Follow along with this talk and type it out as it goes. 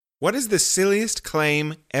What is the silliest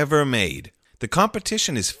claim ever made? The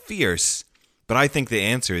competition is fierce, but I think the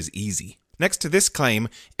answer is easy. Next to this claim,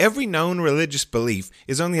 every known religious belief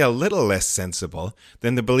is only a little less sensible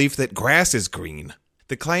than the belief that grass is green.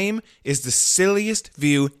 The claim is the silliest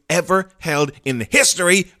view ever held in the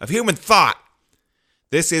history of human thought.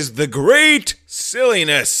 This is the Great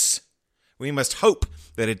Silliness. We must hope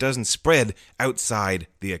that it doesn't spread outside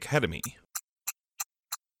the academy.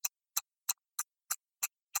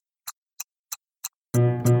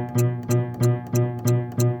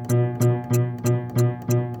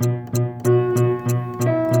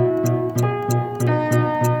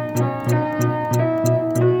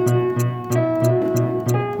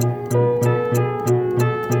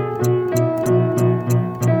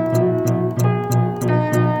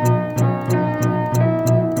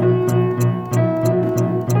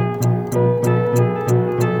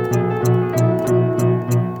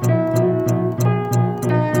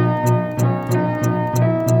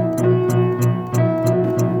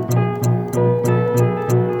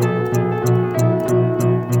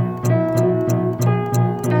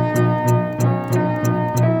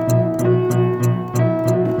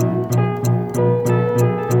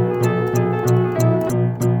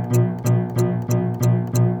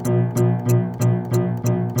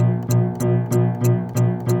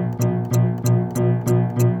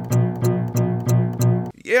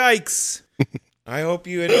 Yikes! I hope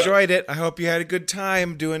you enjoyed it. I hope you had a good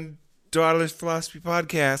time doing Dawdlers Philosophy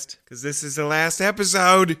Podcast, because this is the last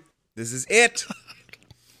episode. This is it.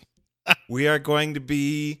 We are going to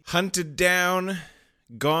be hunted down,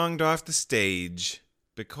 gonged off the stage,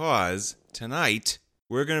 because tonight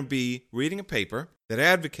we're going to be reading a paper that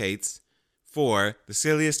advocates for the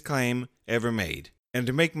silliest claim ever made. And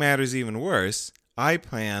to make matters even worse, I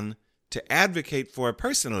plan to advocate for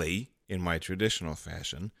personally, in my traditional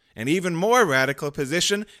fashion, an even more radical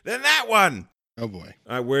position than that one. Oh, boy.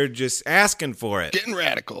 We're just asking for it. Getting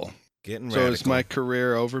radical. So is my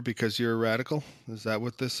career over because you're a radical? Is that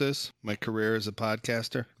what this is? My career as a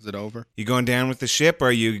podcaster? Is it over? You going down with the ship, or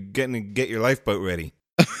are you getting to get your lifeboat ready?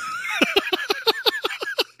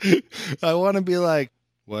 I want to be like,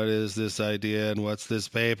 what is this idea and what's this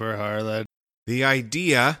paper, Harland? The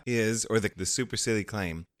idea is, or the super silly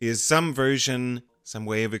claim, is some version, some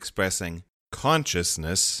way of expressing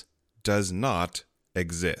consciousness does not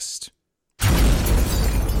exist.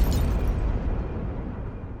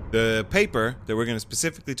 The paper that we're going to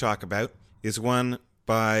specifically talk about is one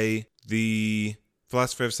by the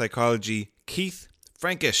philosopher of psychology Keith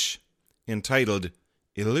Frankish, entitled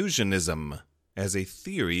Illusionism as a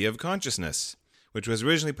Theory of Consciousness, which was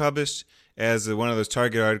originally published as one of those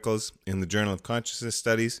target articles in the Journal of Consciousness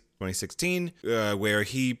Studies, 2016, where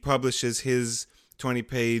he publishes his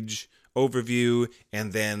 20-page overview,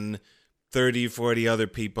 and then 30, 40 other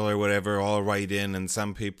people or whatever all write in, and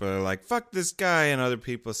some people are like, fuck this guy, and other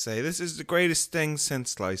people say, this is the greatest thing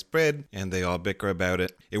since sliced bread, and they all bicker about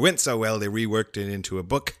it. It went so well, they reworked it into a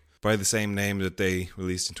book by the same name that they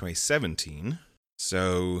released in 2017.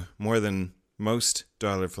 So, more than most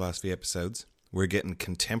Dawdler Philosophy episodes, we're getting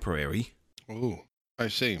contemporary. Ooh, I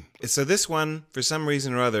see. So this one, for some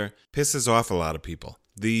reason or other, pisses off a lot of people.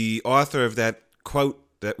 The author of that quote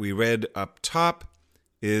that we read up top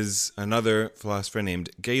is another philosopher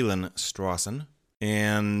named Galen Strawson,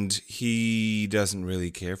 and he doesn't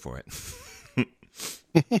really care for it.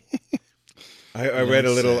 I read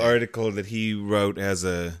a little article that he wrote as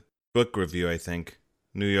a book review, I think,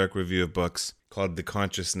 New York Review of Books, called The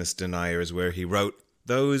Consciousness Deniers, where he wrote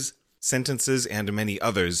those sentences and many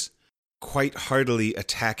others quite heartily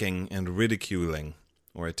attacking and ridiculing,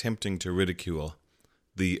 or attempting to ridicule,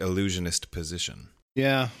 the illusionist position.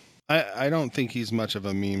 Yeah, I don't think he's much of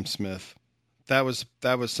a meme smith. That was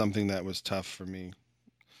something that was tough for me,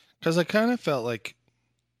 because I kind of felt like,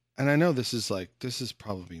 and I know this is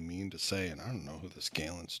probably mean to say, and I don't know who this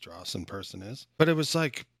Galen Strawson person is, but it was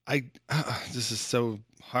like, this is so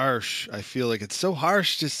harsh. I feel like it's so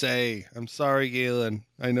harsh to say, I'm sorry, Galen,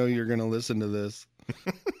 I know you're going to listen to this.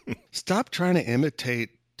 Stop trying to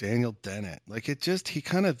imitate Daniel Dennett. Like, he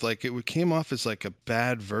kind of like, it came off as like a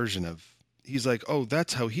bad version of, he's like, oh,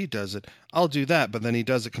 that's how he does it. I'll do that. But then he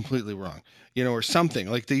does it completely wrong, or something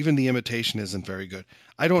like even the imitation isn't very good.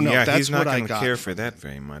 I don't know. Yeah, that's he's not what I going got to care for that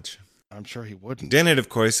very much. I'm sure he wouldn't. Dennett, of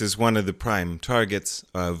course, is one of the prime targets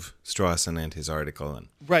of Strawson and his article.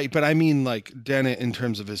 Right, but I mean like Dennett in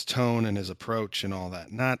terms of his tone and his approach and all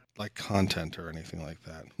that, not like content or anything like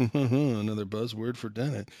that. Another buzzword for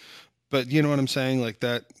Dennett. But you know what I'm saying? Like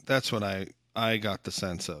that's what I got the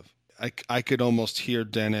sense of. I could almost hear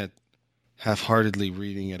Dennett half-heartedly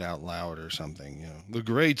reading it out loud or something, The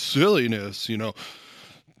Great Silliness,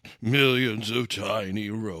 millions of tiny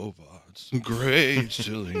robots, great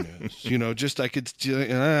silliness. Just I could,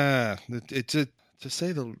 it's to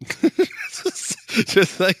say the,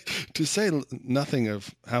 to say nothing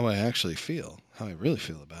of how I actually feel, how I really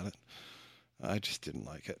feel about it. I just didn't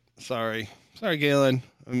like it. Sorry, Galen.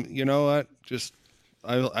 You know what?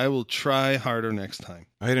 I will try harder next time.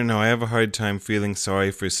 I don't know. I have a hard time feeling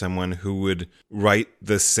sorry for someone who would write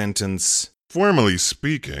the sentence, formally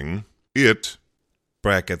speaking, it,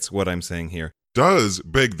 brackets, what I'm saying here, does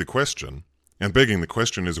beg the question, and begging the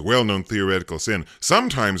question is a well-known theoretical sin.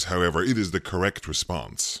 Sometimes, however, it is the correct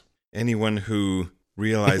response. Anyone who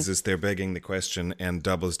realizes they're begging the question and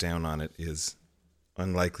doubles down on it is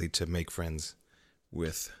unlikely to make friends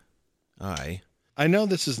with I know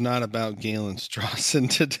this is not about Galen Strawson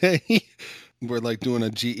today. We're like doing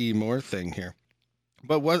a G.E. Moore thing here.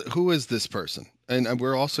 But who is this person? And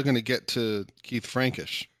we're also going to get to Keith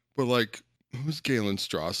Frankish. We're like, who's Galen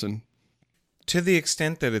Strawson? To the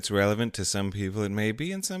extent that it's relevant to some people, it may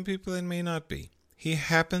be, and some people it may not be. He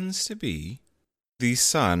happens to be the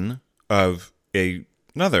son of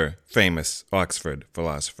another famous Oxford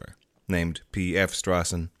philosopher named P.F.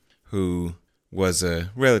 Strawson, who was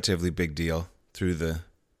a relatively big deal through the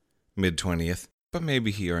mid-20th, but maybe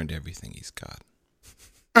he earned everything he's got.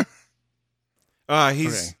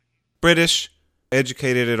 He's okay. British,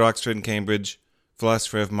 educated at Oxford and Cambridge,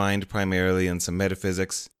 philosopher of mind primarily and some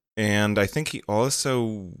metaphysics, and I think he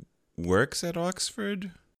also works at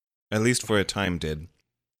Oxford, at least for a time did.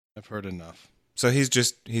 I've heard enough. So he's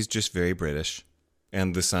just very British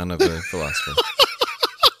and the son of a philosopher.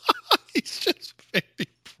 He's just very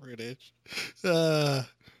British.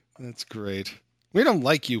 That's great. We don't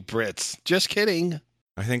like you Brits. Just kidding.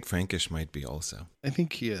 I think Frankish might be also. I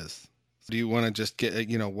think he is. Do you want to just get,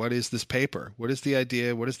 what is this paper? What is the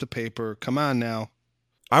idea? What is the paper? Come on now.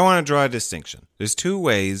 I want to draw a distinction. There's two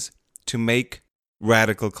ways to make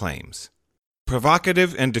radical claims.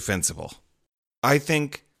 Provocative and defensible. I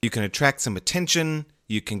think you can attract some attention,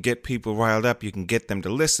 you can get people riled up, you can get them to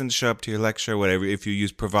listen, show up to your lecture, whatever, if you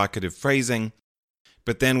use provocative phrasing.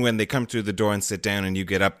 But then when they come through the door and sit down and you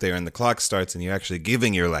get up there and the clock starts and you're actually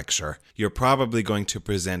giving your lecture, you're probably going to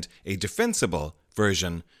present a defensible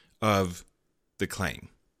version of the claim.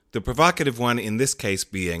 The provocative one in this case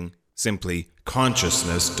being simply,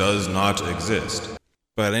 consciousness does not exist.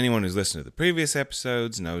 But anyone who's listened to the previous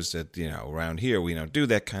episodes knows that, around here we don't do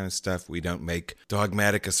that kind of stuff. We don't make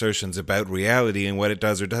dogmatic assertions about reality and what it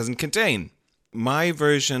does or doesn't contain. My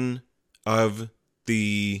version of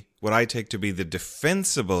what I take to be the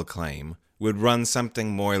defensible claim would run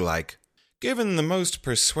something more like, given the most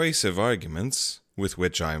persuasive arguments with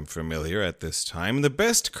which I'm familiar at this time, the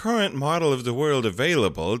best current model of the world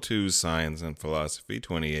available to Science and Philosophy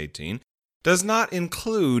 2018 does not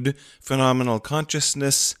include phenomenal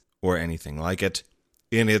consciousness or anything like it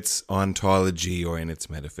in its ontology or in its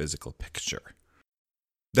metaphysical picture.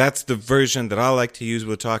 That's the version that I like to use.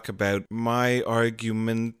 We'll talk about my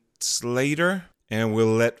arguments later, and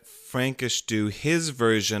we'll let Frankish do his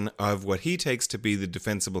version of what he takes to be the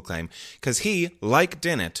defensible claim, because he, like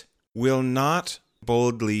Dennett, will not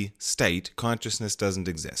boldly state consciousness doesn't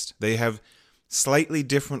exist. They have slightly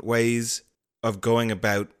different ways of going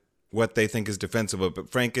about what they think is defensible, but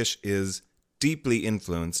Frankish is deeply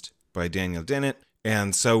influenced by Daniel Dennett,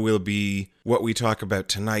 and so will be what we talk about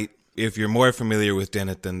tonight. If you're more familiar with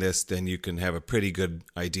Dennett than this, then you can have a pretty good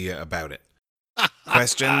idea about it.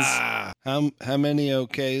 Questions? How many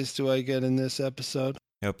okays do I get in this episode?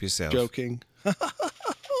 Help yourself. Joking.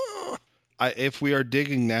 If we are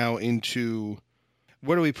digging now into,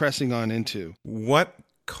 what are we pressing on into? What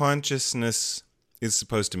consciousness is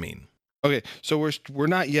supposed to mean? Okay, so we're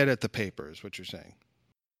not yet at the paper, is what you're saying.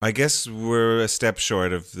 I guess we're a step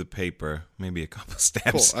short of the paper, maybe a couple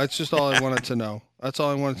steps. Cool. That's just all I wanted to know. That's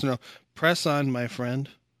all I wanted to know. Press on, my friend.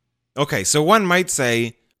 Okay, so one might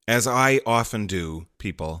say, as I often do,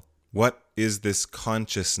 people, what is this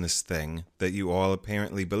consciousness thing that you all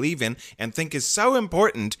apparently believe in and think is so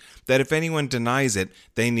important that if anyone denies it,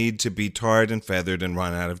 they need to be tarred and feathered and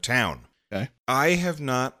run out of town? Okay. I have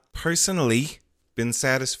not personally been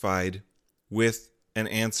satisfied with an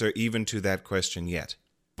answer even to that question yet.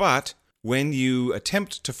 But when you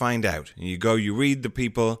attempt to find out, and you read the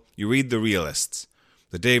people, you read the realists,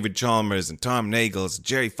 the David Chalmers and Tom Nagels,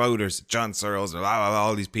 Jerry Foders, John Searles, and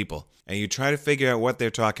all these people, and you try to figure out what they're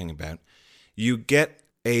talking about, you get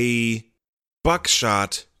a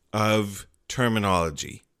buckshot of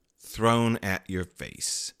terminology thrown at your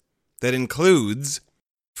face that includes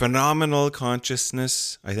phenomenal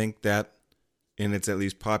consciousness. I think that in its at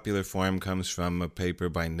least popular form comes from a paper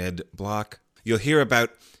by Ned Block. You'll hear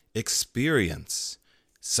about experience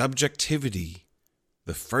subjectivity,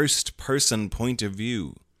 the first-person point of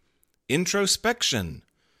view, introspection,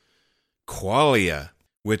 qualia,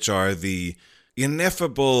 which are the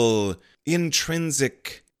ineffable,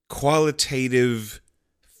 intrinsic, qualitative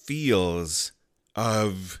feels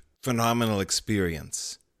of phenomenal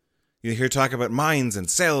experience. You hear talk about minds and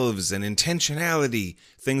selves and intentionality.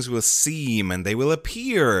 Things will seem and they will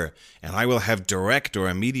appear, and I will have direct or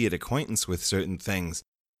immediate acquaintance with certain things.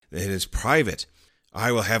 It is private.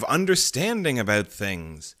 I will have understanding about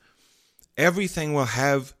things. Everything will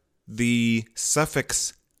have the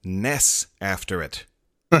suffix ness after it.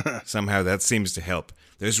 Somehow that seems to help.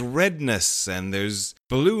 There's redness, and there's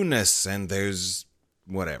blueness, and there's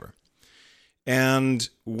whatever. And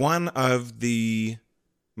one of the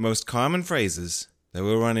most common phrases that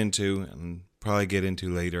we'll run into, and probably get into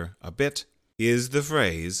later a bit, is the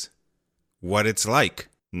phrase,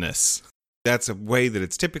 what-its-like-ness. That's a way that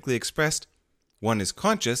it's typically expressed. One is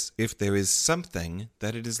conscious if there is something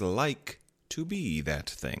that it is like to be that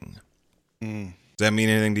thing. Does that mean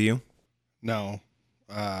anything to you? No.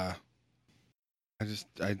 I'm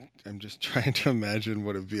just trying to imagine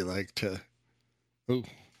what it'd be like to...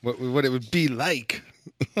 what it would be like.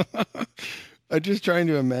 I'm just trying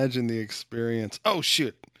to imagine the experience. Oh,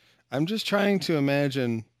 shoot. I'm just trying to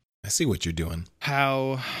imagine... I see what you're doing.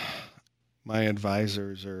 How my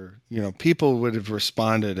advisors or, people would have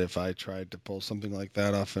responded if I tried to pull something like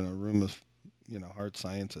that off in a room of, hard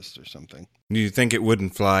scientists or something. Do you think it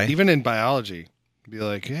wouldn't fly? Even in biology. Be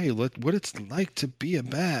like, hey, what it's like to be a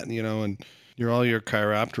bat, and all your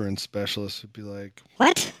chiropteran specialists would be like,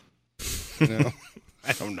 what?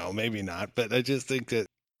 I don't know, maybe not, but I just think that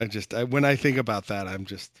when I think about that, I'm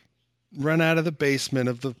just run out of the basement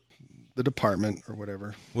of the department or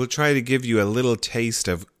whatever. We'll try to give you a little taste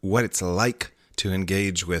of what it's like to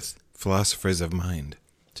engage with philosophers of mind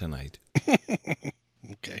tonight.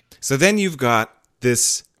 Okay. So then you've got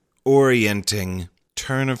this orienting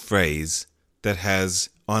turn of phrase that has,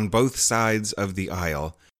 on both sides of the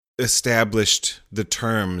aisle, established the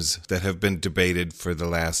terms that have been debated for the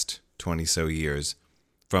last 20-so years.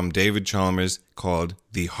 From David Chalmers, called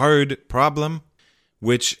the hard problem,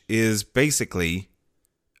 which is basically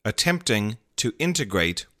attempting to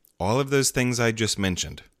integrate all of those things I just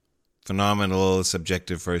mentioned. Phenomenal,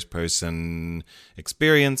 subjective first-person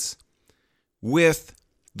experience with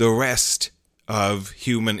the rest of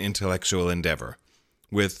human intellectual endeavor,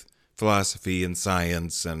 with philosophy and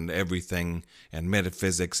science and everything, and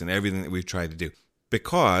metaphysics and everything that we've tried to do.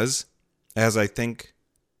 Because, as I think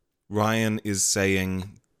Ryan is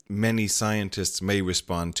saying, many scientists may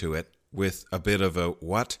respond to it with a bit of a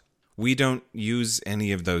what? We don't use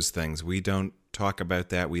any of those things. We don't talk about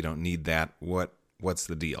that. We don't need that. What's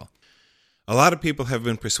the deal? A lot of people have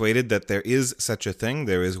been persuaded that there is such a thing.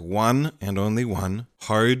 There is one and only one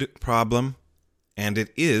hard problem, and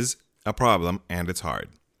it is a problem, and it's hard.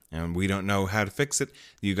 And we don't know how to fix it.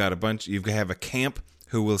 You have a camp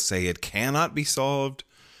who will say it cannot be solved.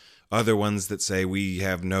 Other ones that say we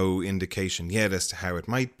have no indication yet as to how it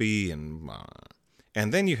might be. And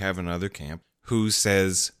then you have another camp who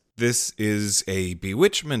says this is a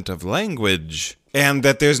bewitchment of language and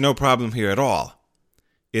that there's no problem here at all.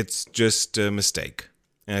 It's just a mistake.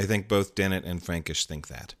 And I think both Dennett and Frankish think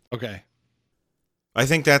that. Okay. I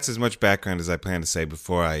think that's as much background as I plan to say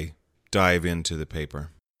before I dive into the paper.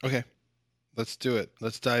 Okay. Let's do it.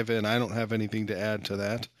 Let's dive in. I don't have anything to add to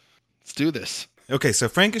that. Let's do this. Okay, so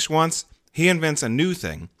Frankish he invents a new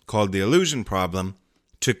thing called the illusion problem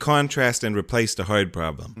to contrast and replace the hard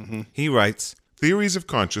problem. Mm-hmm. He writes, theories of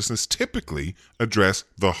consciousness typically address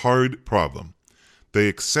the hard problem. They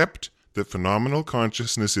accept that phenomenal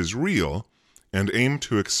consciousness is real and aim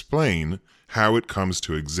to explain how it comes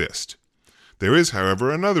to exist. There is,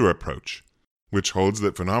 however, another approach, which holds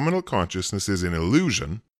that phenomenal consciousness is an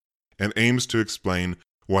illusion and aims to explain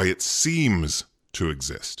why it seems to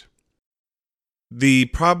exist. The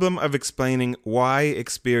problem of explaining why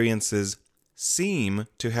experiences seem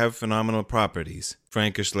to have phenomenal properties,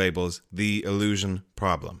 Frankish labels the illusion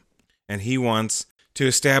problem. And he wants to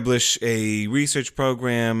establish a research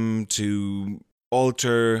program to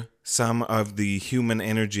alter some of the human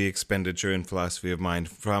energy expenditure in philosophy of mind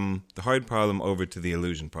from the hard problem over to the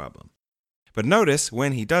illusion problem. But notice,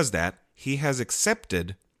 when he does that, he has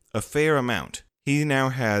accepted a fair amount. He now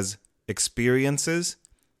has experiences,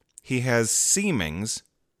 he has seemings,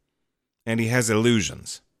 and he has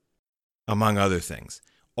illusions, among other things.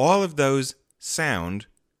 All of those sound,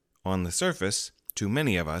 on the surface, to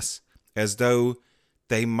many of us, as though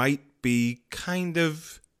they might be kind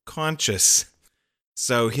of conscious.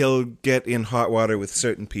 So he'll get in hot water with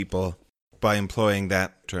certain people by employing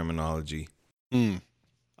that terminology.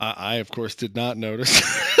 I of course, did not notice.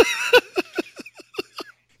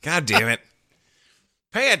 God damn it.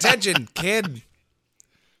 Pay attention, kid.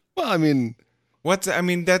 Well, I mean...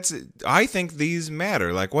 I think these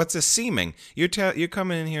matter. Like, what's a seeming? You're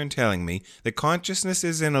coming in here and telling me that consciousness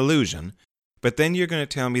is an illusion, but then you're going to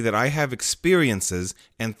tell me that I have experiences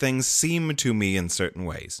and things seem to me in certain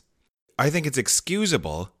ways. I think it's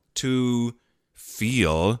excusable to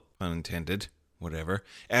feel, unintended, whatever,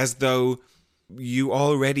 as though you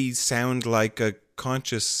already sound like a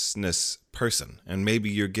consciousness person, and maybe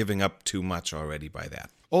you're giving up too much already by that.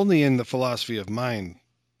 Only in the philosophy of mind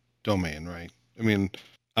domain, right? I mean,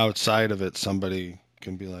 outside of it, somebody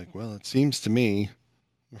can be like, well, it seems to me,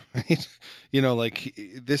 right? You know, like,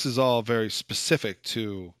 this is all very specific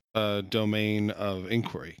to a domain of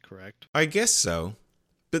inquiry, correct? I guess so.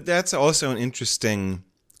 But that's also an interesting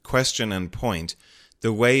question and point.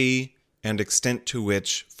 The way and extent to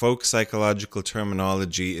which folk psychological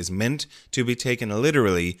terminology is meant to be taken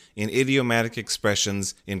literally in idiomatic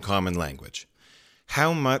expressions in common language.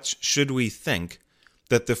 How much should we think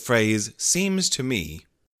that the phrase seems to me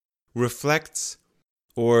reflects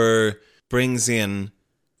or brings in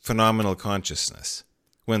phenomenal consciousness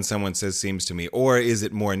when someone says seems to me? Or is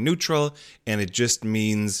it more neutral and it just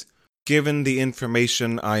means, given the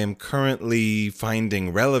information I am currently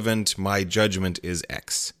finding relevant, my judgment is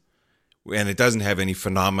X? And it doesn't have any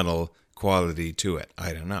phenomenal quality to it.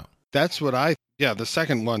 I don't know. That's what the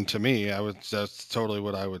second one to me, that's totally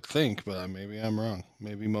what I would think, but maybe I'm wrong.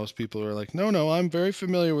 Maybe most people are like, no, I'm very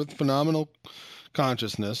familiar with phenomenal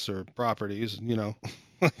consciousness or properties, you know,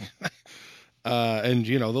 and,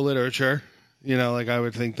 you know, the literature, you know, like I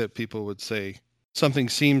would think that people would say something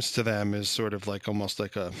seems to them is sort of like almost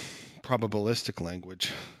like a probabilistic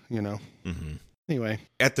language, you know. Mm-hmm. Anyway.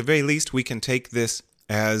 At the very least, we can take this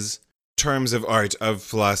as terms of art, of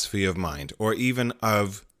philosophy of mind, or even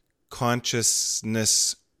of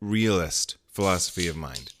consciousness realist philosophy of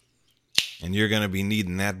mind. And you're going to be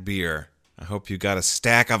needing that beer. I hope you got a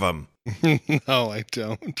stack of them. No, I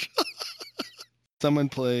don't. Someone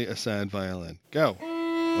play a sad violin. Go.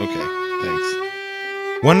 Okay,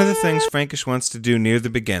 thanks. One of the things Frankish wants to do near the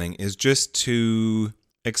beginning is just to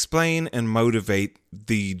explain and motivate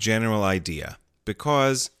the general idea,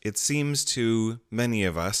 because it seems to many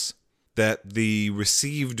of us that the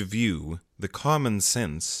received view, the common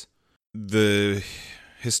sense, the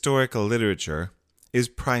historical literature is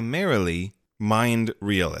primarily mind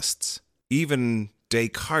realists. Even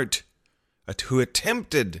Descartes, who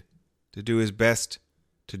attempted to do his best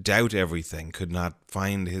to doubt everything, could not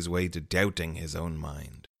find his way to doubting his own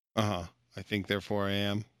mind. I think therefore I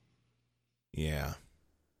am. Yeah.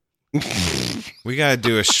 We gotta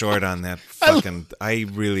do a short on that fucking... I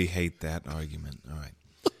really hate that argument. All right.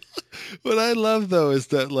 What I love, though, is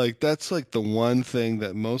that, like, that's, like, the one thing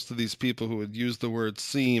that most of these people who would use the word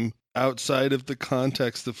seem outside of the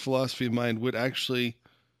context of philosophy of mind would actually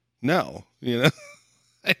know, you know?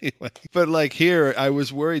 Anyway. But, like, here, I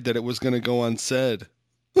was worried that it was going to go unsaid.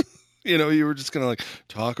 You know, you were just going to, like,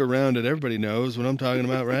 talk around it. Everybody knows what I'm talking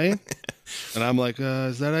about, right? And I'm like,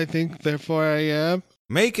 is that I think, therefore I am?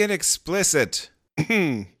 Make it explicit.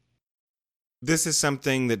 This is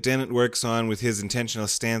something that Dennett works on with his intentional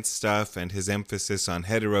stance stuff and his emphasis on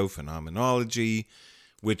heterophenomenology,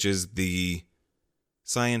 which is the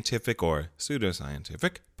scientific or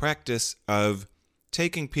pseudoscientific practice of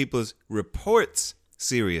taking people's reports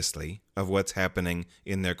seriously of what's happening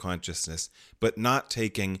in their consciousness, but not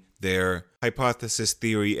taking their hypothesis,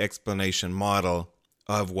 theory, explanation, model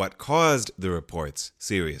of what caused the reports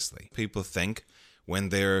seriously. People think when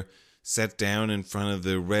they're set down in front of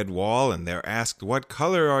the red wall and they're asked, what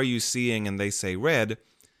color are you seeing? And they say red.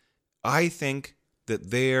 I think that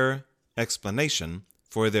their explanation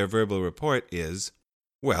for their verbal report is,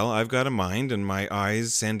 well, I've got a mind and my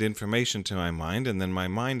eyes send information to my mind, and then my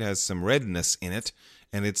mind has some redness in it,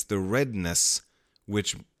 and it's the redness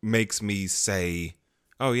which makes me say,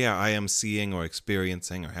 oh yeah, I am seeing or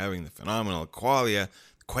experiencing or having the phenomenal qualia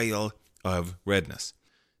of redness.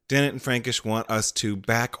 Dennett and Frankish want us to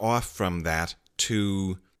back off from that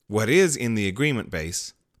to what is in the agreement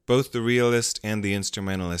base. Both the realist and the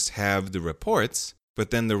instrumentalist have the reports,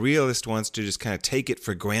 but then the realist wants to just kind of take it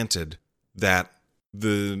for granted that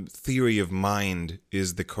the theory of mind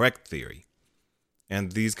is the correct theory.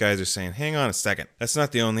 And these guys are saying, hang on a second, that's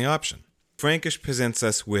not the only option. Frankish presents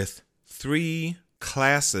us with 3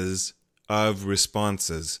 classes of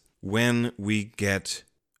responses when we get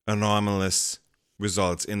anomalous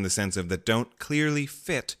results, in the sense of that don't clearly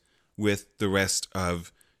fit with the rest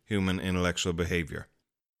of human intellectual behavior.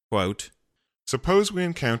 Quote, suppose we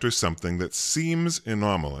encounter something that seems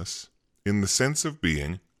anomalous in the sense of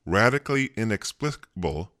being radically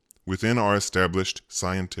inexplicable within our established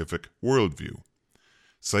scientific worldview.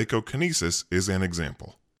 Psychokinesis is an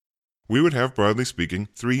example. We would have, broadly speaking,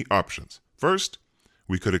 three options. First,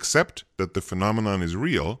 we could accept that the phenomenon is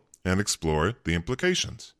real and explore the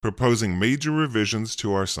implications, proposing major revisions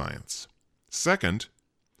to our science. Second,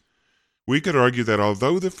 we could argue that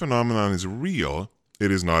although the phenomenon is real,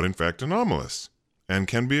 it is not in fact anomalous and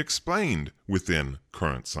can be explained within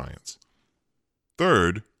current science.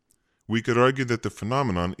 Third, we could argue that the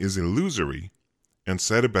phenomenon is illusory and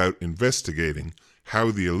set about investigating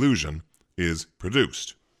how the illusion is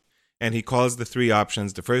produced. And he calls the three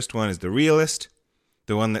options. The first one is the realist,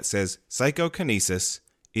 the one that says psychokinesis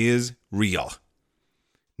is real.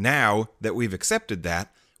 Now that we've accepted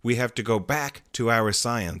that, we have to go back to our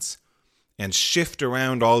science and shift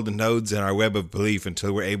around all the nodes in our web of belief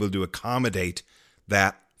until we're able to accommodate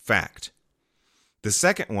that fact. The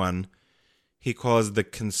second one he calls the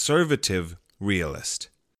conservative realist.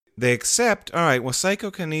 They accept, all right, well,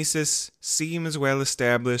 psychokinesis seems well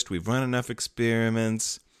established. We've run enough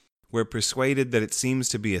experiments. We're persuaded that it seems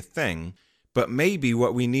to be a thing. But maybe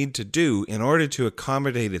what we need to do in order to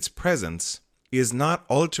accommodate its presence is not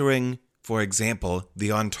altering, for example,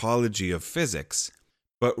 the ontology of physics,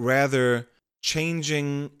 but rather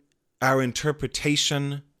changing our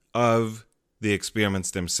interpretation of the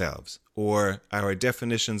experiments themselves, or our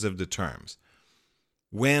definitions of the terms.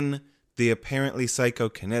 When the apparently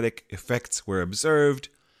psychokinetic effects were observed,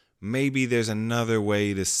 maybe there's another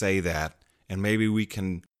way to say that, and maybe we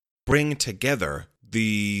can bring together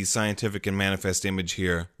the scientific and manifest image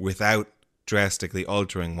here without drastically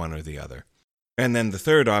altering one or the other. And then the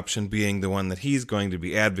third option being the one that he's going to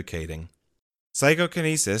be advocating.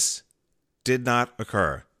 Psychokinesis did not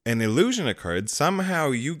occur. An illusion occurred.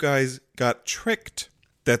 Somehow you guys got tricked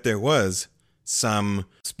that there was some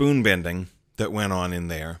spoon bending that went on in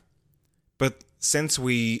there. But since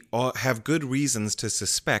we all have good reasons to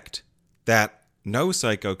suspect that no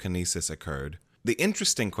psychokinesis occurred, the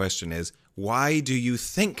interesting question is, why do you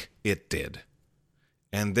think it did?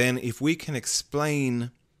 And then if we can explain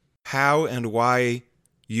how and why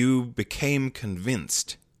you became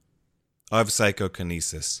convinced of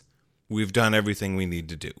psychokinesis, we've done everything we need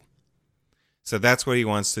to do. So that's what he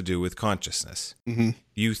wants to do with consciousness. Mm-hmm.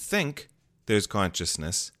 You think there's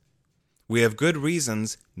consciousness. We have good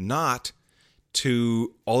reasons not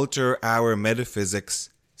to alter our metaphysics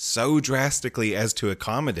so drastically as to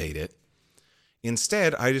accommodate it.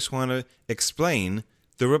 Instead, I just want to explain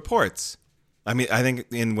the reports. I mean, I think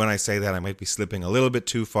when I say that, I might be slipping a little bit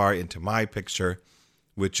too far into my picture,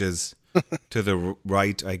 which is to the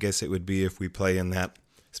right, I guess it would be if we play in that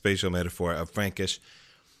spatial metaphor of Frankish.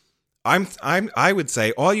 I would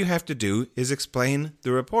say all you have to do is explain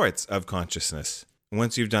the reports of consciousness.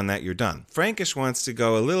 Once you've done that, you're done. Frankish wants to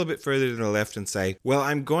go a little bit further to the left and say, well,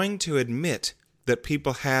 I'm going to admit that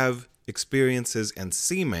people have experiences and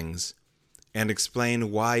seemings and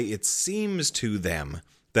explain why it seems to them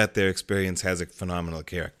that their experience has a phenomenal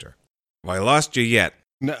character. Have I lost you yet?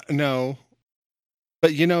 No.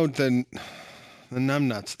 But you know, the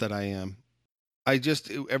numbnuts that I am.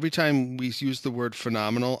 Every time we use the word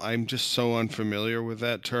phenomenal, I'm just so unfamiliar with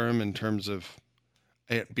that term in terms of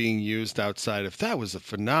it being used outside of that was a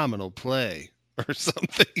phenomenal play or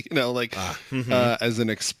something, as an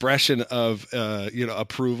expression of,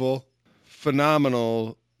 approval.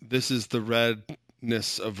 Phenomenal. This is the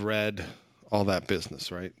redness of red, all that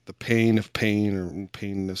business, right? The pain of pain or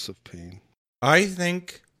painness of pain. I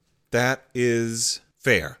think that is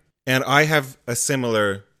fair. And I have a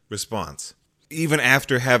similar response. Even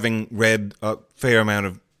after having read a fair amount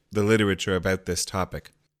of the literature about this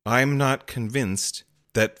topic, I'm not convinced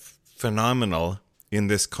that phenomenal in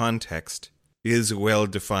this context is a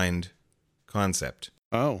well-defined concept.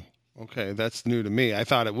 Oh, okay. That's new to me. I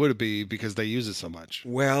thought it would be because they use it so much.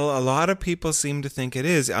 Well, a lot of people seem to think it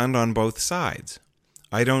is, and on both sides.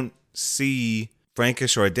 I don't see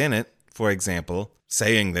Frankish or Dennett, for example,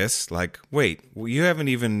 saying this, like, wait, you haven't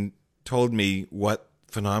even told me what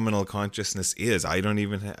phenomenal consciousness is.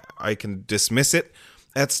 I can dismiss it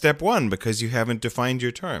at step one because you haven't defined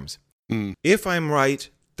your terms. If I'm right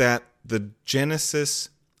that the genesis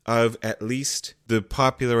of at least the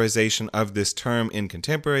popularization of this term in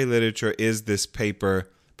contemporary literature is this paper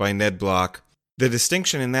by Ned Block, the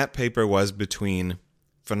distinction in that paper was between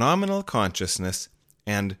phenomenal consciousness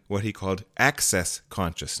and what he called access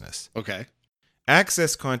consciousness. Okay.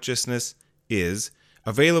 Access consciousness is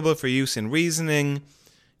available for use in reasoning.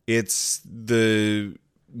 It's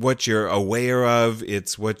what you're aware of.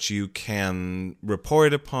 It's what you can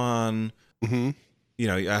report upon. Mm-hmm.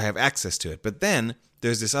 I have access to it. But then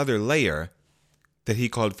there's this other layer that he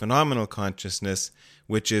called phenomenal consciousness,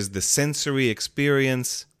 which is the sensory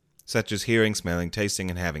experience, such as hearing, smelling, tasting,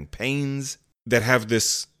 and having pains, that have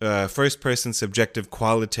this first-person subjective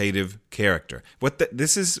qualitative character.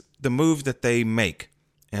 This is the move that they make,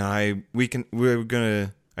 and we're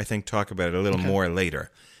gonna, I think, talk about it a little more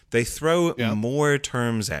later. They throw more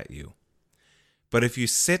terms at you, but if you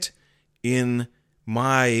sit in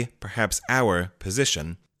my, perhaps our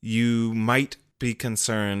position, you might be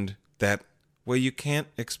concerned that, well, you can't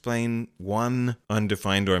explain one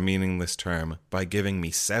undefined or meaningless term by giving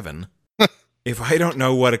me 7. If I don't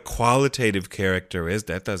know what a qualitative character is,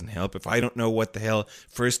 that doesn't help. If I don't know what the hell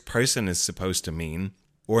first person is supposed to mean,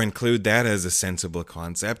 or include that as a sensible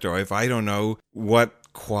concept, or if I don't know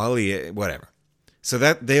what qualia, whatever. So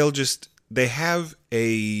that they have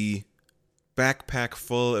a backpack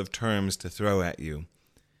full of terms to throw at you.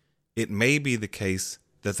 It may be the case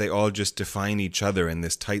that they all just define each other in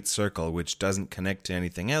this tight circle which doesn't connect to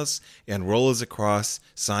anything else and rolls across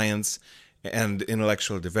science and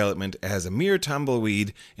intellectual development as a mere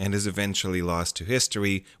tumbleweed and is eventually lost to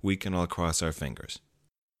history. We can all cross our fingers.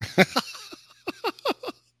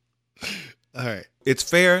 All right. It's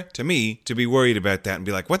fair to me to be worried about that and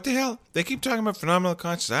be like, what the hell? They keep talking about phenomenal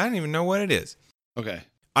consciousness. I don't even know what it is. Okay.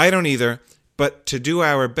 I don't either. But to do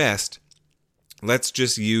our best, let's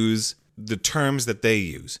just use the terms that they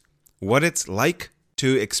use. What it's like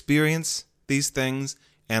to experience these things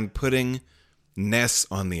and putting ness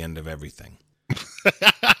on the end of everything.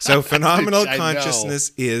 So phenomenal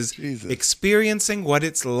consciousness is experiencing what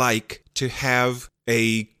it's like to have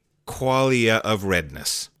a qualia of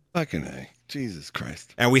redness. Fucking A. Jesus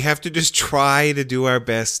Christ. And we have to just try to do our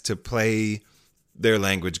best to play their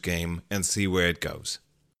language game and see where it goes.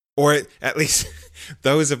 Or at least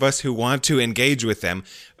those of us who want to engage with them.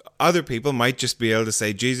 Other people might just be able to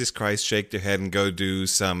say, Jesus Christ, shake their head and go do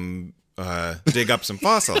some, dig up some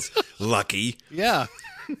fossils. Lucky. Yeah.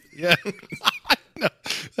 Yeah. No,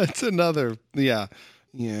 that's another, yeah.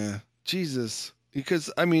 Jesus.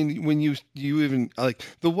 Because, I mean, when you even, like,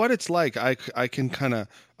 the what it's like, I can kind of,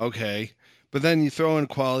 okay. But then you throw in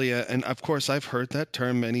qualia, and of course I've heard that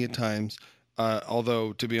term many a times.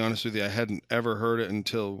 Although, to be honest with you, I hadn't ever heard it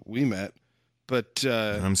until we met. But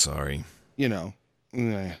I'm sorry. You know,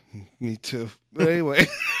 me too. But anyway,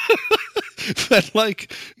 but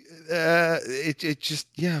like, it just,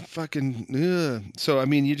 fucking. So I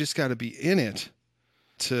mean, you just got to be in it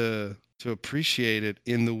to appreciate it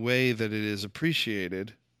in the way that it is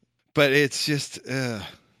appreciated. But it's just,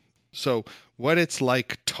 so what it's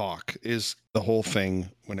like talk is the whole thing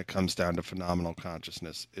when it comes down to phenomenal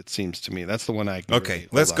consciousness. It seems to me that's the one I. Okay,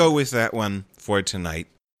 let's go with that one for tonight.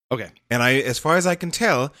 Okay, and as far as I can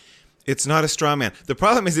tell, it's not a straw man. The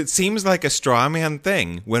problem is, it seems like a straw man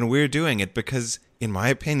thing when we're doing it because, in my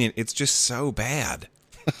opinion, it's just so bad.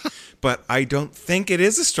 But I don't think it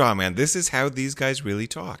is a straw man. This is how these guys really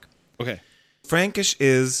talk. Okay. Frankish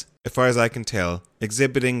is, as far as I can tell,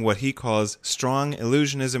 exhibiting what he calls strong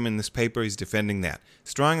illusionism in this paper. He's defending that.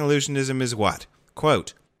 Strong illusionism is what?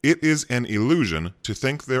 Quote, "It is an illusion to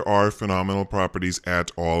think there are phenomenal properties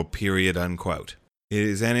at all." Period, unquote. It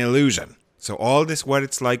is an illusion. So all this what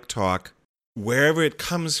it's like talk, wherever it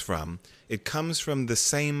comes from the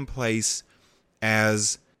same place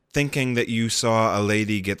as thinking that you saw a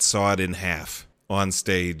lady get sawed in half on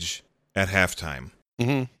stage at halftime.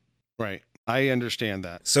 Mm-hmm. Right. I understand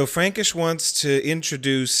that. So Frankish wants to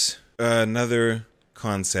introduce another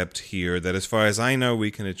concept here that, as far as I know, we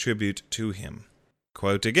can attribute to him.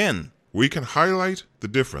 Quote again. "We can highlight the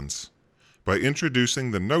difference by introducing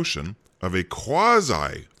the notion of a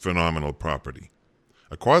quasi-phenomenal property.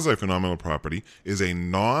 A quasi-phenomenal property is a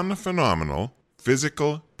non-phenomenal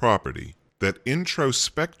physical property that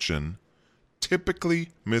introspection typically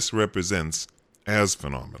misrepresents as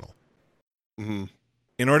phenomenal." Mm-hmm.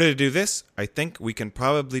 In order to do this, I think we can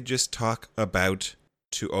probably just talk about,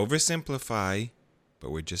 to oversimplify,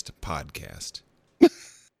 but we're just a podcast,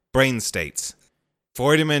 brain states.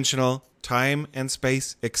 4-dimensional, time and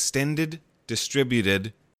space extended,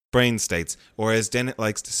 distributed brain states, or as Dennett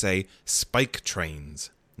likes to say, spike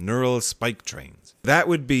trains, neural spike trains. That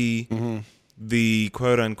would be the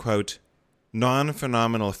quote-unquote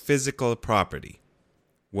non-phenomenal physical property,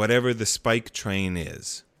 whatever the spike train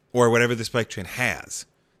is, or whatever the spike train has.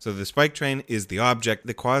 So the spike train is the object,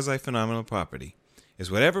 the quasi-phenomenal property is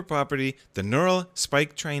whatever property the neural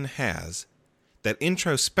spike train has that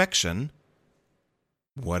introspection,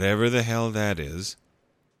 whatever the hell that is,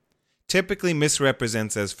 typically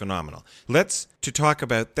misrepresents as phenomenal. Let's, to talk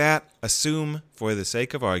about that, assume, for the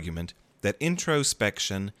sake of argument, that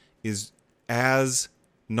introspection is as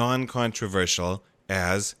non-controversial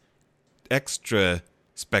as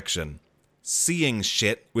extrospection, seeing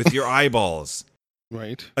shit with your eyeballs.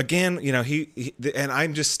 Right. Again, he and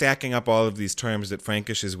I'm just stacking up all of these terms that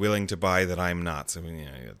Frankish is willing to buy that I'm not. So,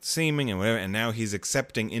 seeming and whatever, and now he's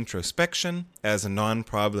accepting introspection as a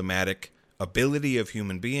non-problematic ability of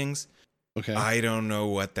human beings. Okay. I don't know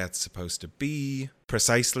what that's supposed to be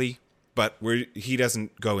precisely, but he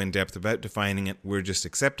doesn't go in depth about defining it. We're just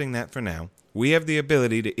accepting that for now. We have the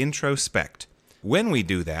ability to introspect. When we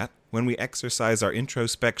do that, when we exercise our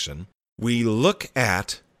introspection, we look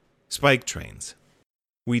at spike trains.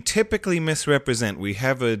 We typically misrepresent. We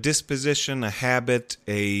have a disposition, a habit,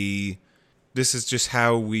 this is just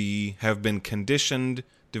how we have been conditioned,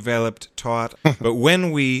 developed, taught. But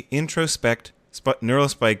when we introspect neural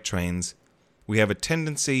spike trains, we have a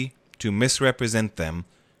tendency to misrepresent them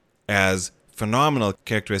as phenomenal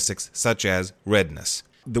characteristics such as redness.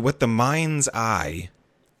 What the mind's eye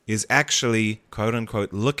is actually,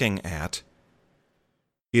 quote-unquote, looking at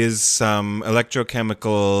is some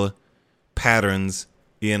electrochemical patterns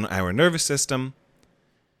in our nervous system,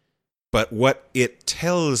 but what it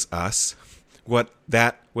tells us, what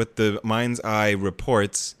the mind's eye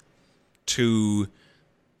reports to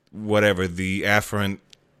whatever the afferent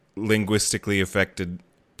linguistically affected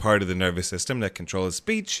part of the nervous system that controls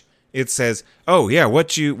speech, it says, oh yeah,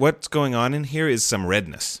 what's going on in here is some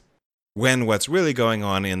redness. When what's really going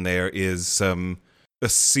on in there is some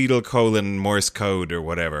acetylcholine Morse code or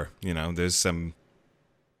whatever. There's some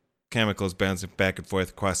chemicals bouncing back and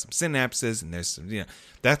forth across some synapses, and there's some,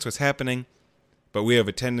 that's what's happening. But we have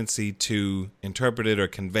a tendency to interpret it or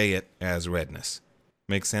convey it as redness.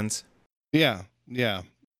 Make sense? Yeah.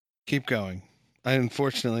 Keep going. I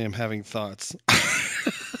unfortunately am having thoughts.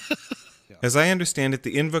 As I understand it,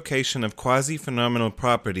 the invocation of quasi-phenomenal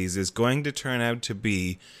properties is going to turn out to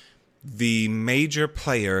be the major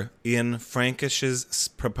player in Frankish's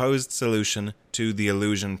proposed solution to the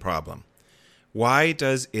illusion problem. Why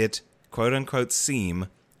does it, quote-unquote, seem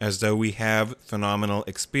as though we have phenomenal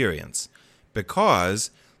experience? Because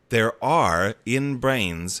there are, in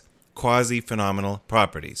brains, quasi-phenomenal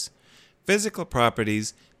properties. Physical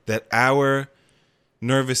properties that our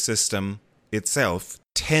nervous system itself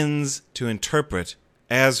tends to interpret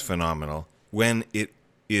as phenomenal when it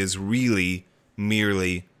is really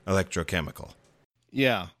merely electrochemical.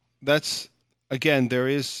 Yeah, that's, again,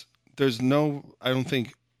 there's no, I don't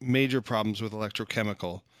think, major problems with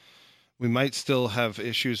electrochemical. We might still have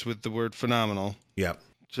issues with the word phenomenal. Yep.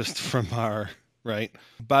 Just from our, right?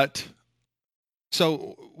 But,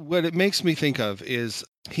 so what it makes me think of is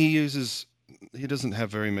he doesn't have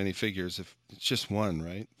very many figures. If it's just one,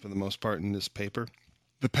 right? For the most part in this paper.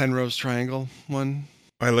 The Penrose triangle one.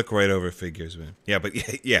 I look right over figures, man. Yeah,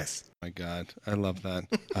 but yes. My God, I love that.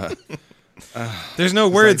 There's no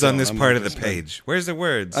words on this part of the page. Where's the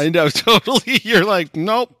words? I know, totally. You're like,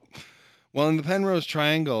 nope. Well, in the Penrose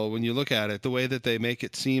triangle, when you look at it, the way that they make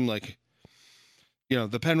it seem like,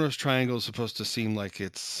 the Penrose triangle is supposed to seem like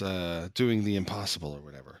it's doing the impossible or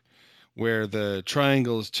whatever, where the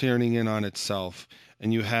triangle is turning in on itself,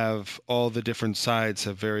 and you have all the different sides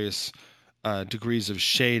have various degrees of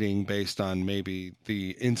shading based on maybe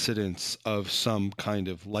the incidence of some kind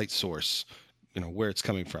of light source, where it's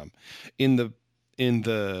coming from. In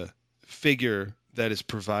the figure that is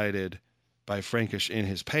provided by Frankish in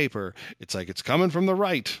his paper, it's like it's coming from the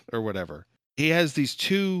right or whatever. He has these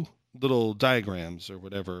two little diagrams or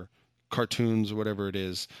whatever, cartoons or whatever it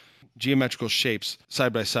is, geometrical shapes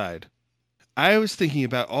side by side. I was thinking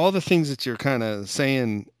about all the things that you're kind of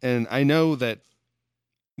saying, and I know that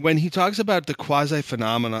when he talks about the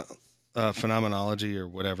phenomenology or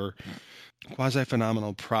whatever,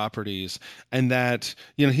 quasi-phenomenal properties, and that,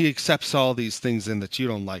 he accepts all these things in that you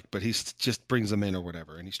don't like, but he just brings them in or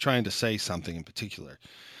whatever, and he's trying to say something in particular.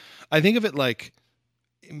 I think of it like,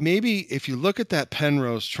 maybe if you look at that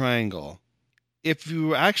Penrose triangle, if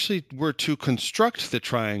you actually were to construct the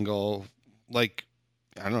triangle, like,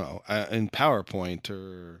 I don't know, in PowerPoint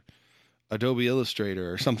or Adobe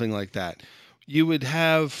Illustrator or something like that, you would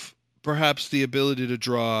have perhaps the ability to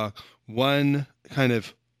draw one kind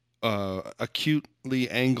of acutely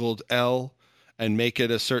angled L and make it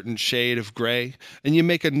a certain shade of gray, and you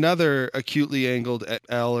make another acutely angled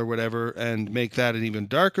L or whatever and make that an even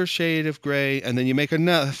darker shade of gray, and then you make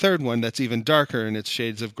a third one that's even darker in its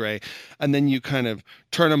shades of gray, and then you kind of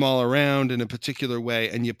turn them all around in a particular way,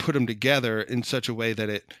 and you put them together in such a way that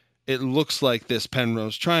it looks like this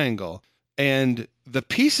Penrose triangle. And the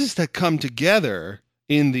pieces that come together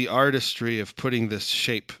in the artistry of putting this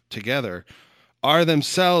shape together are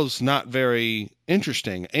themselves not very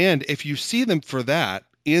interesting. And if you see them for that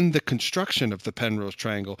in the construction of the Penrose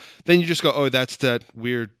triangle, then you just go, oh, that's that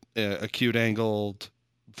weird acute angled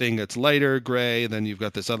thing that's lighter gray. Then you've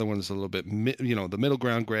got this other one that's a little bit, the middle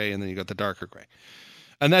ground gray, and then you got the darker gray.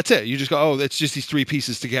 And that's it. You just go, oh, it's just these three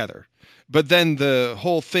pieces together. But then the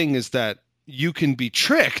whole thing is that you can be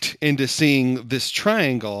tricked into seeing this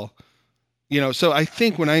triangle. So I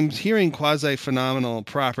think when I'm hearing quasi-phenomenal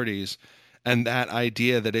properties and that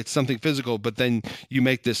idea that it's something physical, but then you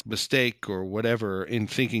make this mistake or whatever in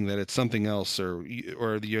thinking that it's something else, or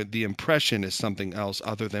the impression is something else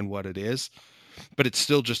other than what it is, but it's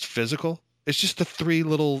still just physical. It's just the three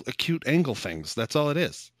little acute angle things. That's all it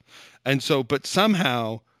is. And so, but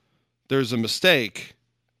somehow there's a mistake.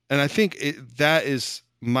 And I think that is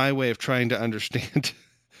my way of trying to understand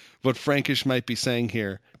what Frankish might be saying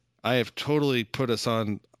here. I have totally put us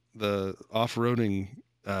on the off-roading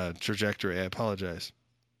trajectory. I apologize.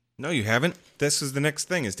 No, you haven't. This is the next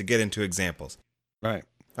thing, is to get into examples. Right.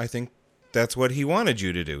 I think that's what he wanted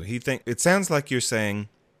you to do. It sounds like you're saying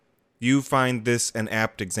you find this an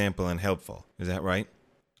apt example and helpful. Is that right?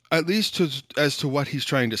 At least as to what he's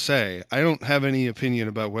trying to say. I don't have any opinion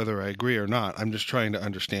about whether I agree or not. I'm just trying to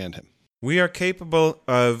understand him. We are capable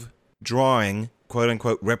of drawing,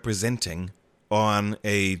 quote-unquote, representing on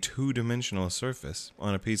a two-dimensional surface,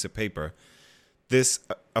 on a piece of paper, this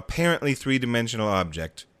apparently three-dimensional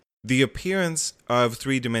object. The appearance of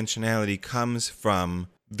three-dimensionality comes from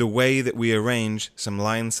the way that we arrange some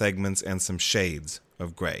line segments and some shades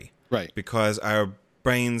of gray. Right. Because our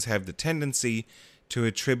brains have the tendency to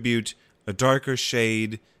attribute a darker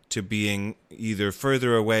shade to being either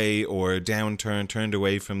further away or turned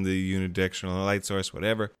away from the unidirectional light source,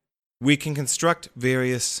 whatever. We can construct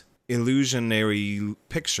various illusionary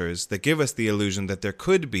pictures that give us the illusion that there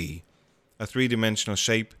could be a three-dimensional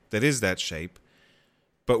shape that is that shape,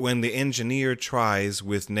 but when the engineer tries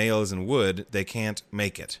with nails and wood, they can't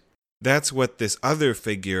make it. That's what this other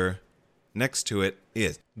figure next to it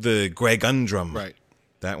is. The Gregundrum. Right.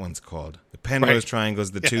 That one's called. The Penrose Right. triangle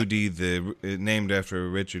is the 2D, named after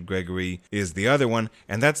Richard Gregory is the other one,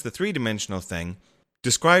 and that's the three-dimensional thing.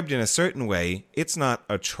 Described in a certain way, it's not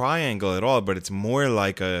a triangle at all, but it's more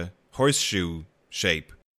like a horseshoe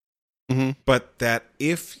shape. Mm-hmm. But that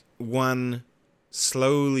if one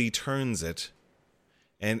slowly turns it,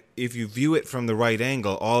 and if you view it from the right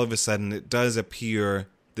angle, all of a sudden it does appear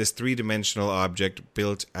this three-dimensional object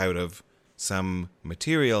built out of some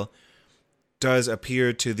material does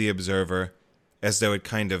appear to the observer as though it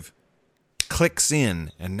kind of clicks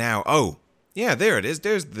in, and now, oh, yeah, there it is.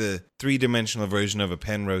 There's the three-dimensional version of a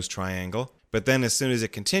Penrose triangle. But then as soon as it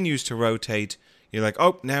continues to rotate, you're like,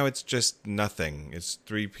 oh, now it's just nothing. It's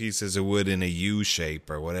three pieces of wood in a U shape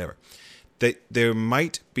or whatever. There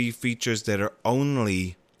might be features that are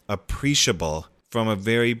only appreciable from a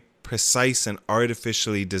very precise and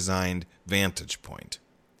artificially designed vantage point.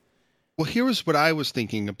 Well, here was what I was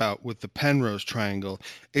thinking about with the Penrose triangle,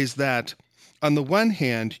 is that on the one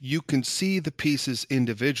hand, you can see the pieces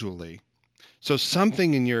individually. So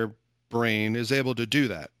something in your brain is able to do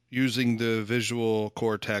that using the visual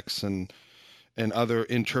cortex and other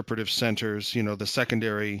interpretive centers, the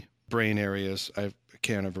secondary brain areas.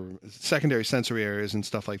 Secondary sensory areas and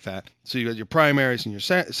stuff like that. So you got your primaries and your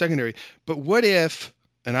secondary. But what if,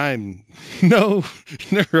 and I'm no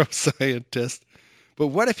neuroscientist, but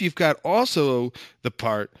what if you've got also the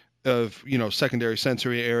part of, secondary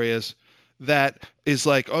sensory areas that is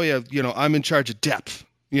like, oh yeah, I'm in charge of depth,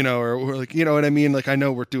 or like, you know what I mean? Like, I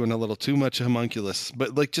know we're doing a little too much homunculus,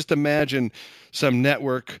 but like, just imagine some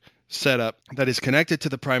network setup that is connected to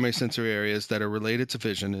the primary sensory areas that are related to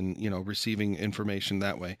vision and, receiving information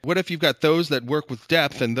that way. What if you've got those that work with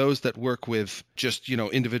depth and those that work with just,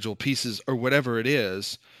 individual pieces or whatever it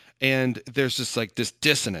is? And there's just like this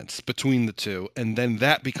dissonance between the two. And then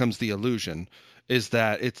that becomes the illusion, is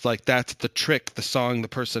that it's like, that's the trick, the sawing the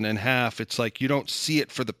person in half. It's like, you don't see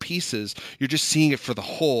it for the pieces. You're just seeing it for the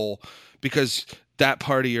whole, because that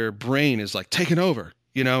part of your brain is like taken over,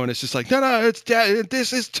 and it's just like, no, it's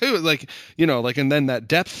this is too, like, and then that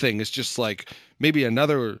depth thing is just like, maybe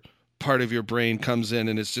another part of your brain comes in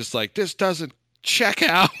and it's just like, this doesn't check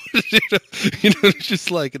out. It's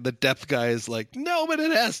just like the depth guy is like, no, but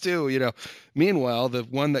it has to, Meanwhile, the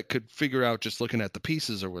one that could figure out just looking at the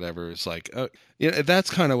pieces or whatever is like, that's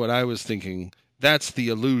kind of what I was thinking. That's the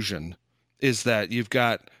illusion, is that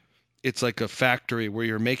it's like a factory where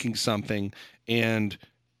you're making something and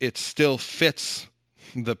it still fits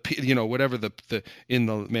whatever the in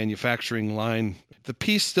the manufacturing line, the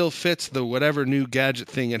piece still fits the whatever new gadget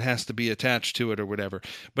thing it has to be attached to it or whatever,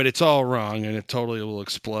 but it's all wrong and it totally will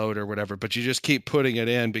explode or whatever, but you just keep putting it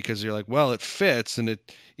in because you're like, well, it fits, and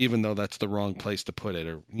it, even though that's the wrong place to put it,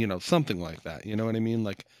 or something like that, you know what I mean?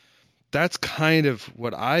 Like, that's kind of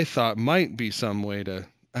what I thought might be some way to.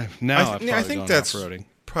 I've think that's off-roading.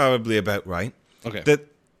 Probably about right. Okay. That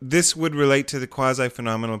this would relate to the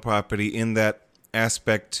quasi-phenomenal property in that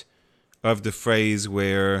aspect of the phrase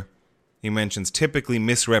where he mentions typically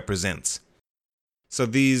misrepresents. So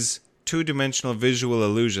these two-dimensional visual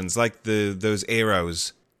illusions, like those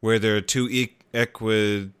arrows, where there are two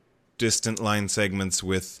equidistant line segments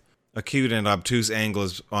with acute and obtuse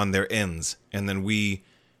angles on their ends, and then we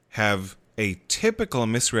have a typical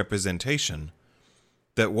misrepresentation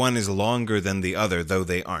that one is longer than the other, though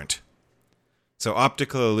they aren't. So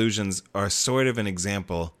optical illusions are sort of an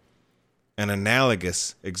example, an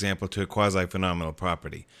analogous example to a quasi-phenomenal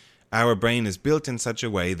property. Our brain is built in such a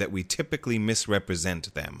way that we typically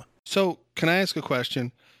misrepresent them. So, can I ask a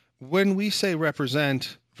question? When we say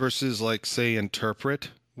represent versus, like, say,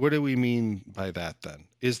 interpret, what do we mean by that then?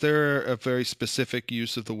 Is there a very specific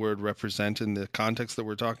use of the word represent in the context that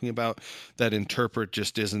we're talking about that interpret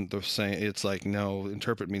just isn't the same? It's like, no,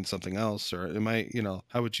 interpret means something else. Or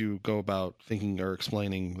how would you go about thinking or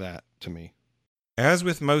explaining that to me? As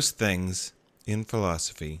with most things in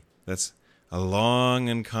philosophy, that's a long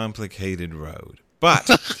and complicated road. But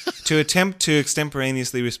to attempt to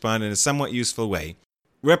extemporaneously respond in a somewhat useful way,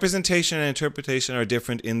 representation and interpretation are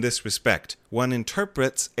different in this respect. One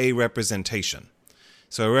interprets a representation.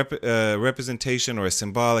 So a representation or a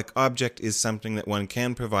symbolic object is something that one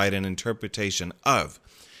can provide an interpretation of.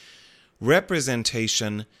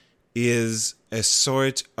 Representation is a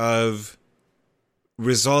sort of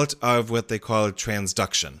result of what they call a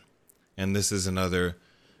transduction. And this is another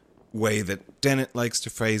way that Dennett likes to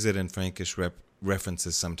phrase it and Frankish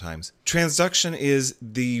references sometimes. Transduction is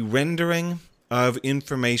the rendering of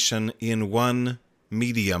information in one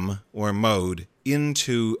medium or mode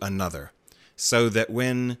into another. So that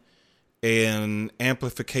when an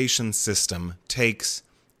amplification system takes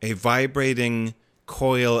a vibrating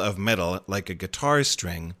coil of metal, like a guitar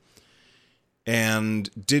string,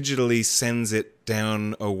 and digitally sends it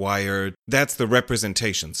down a wire, that's the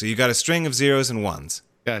representation. So you got a string of zeros and ones.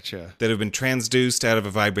 Gotcha. That have been transduced out of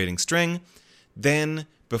a vibrating string. Then,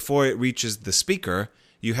 before it reaches the speaker,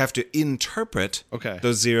 you have to interpret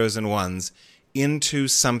those zeros and ones into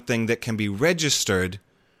something that can be registered.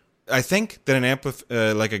 I think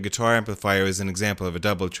that like a guitar amplifier is an example of a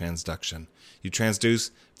double transduction. You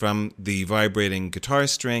transduce from the vibrating guitar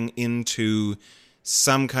string into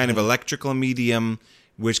some kind of electrical medium,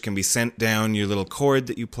 which can be sent down your little cord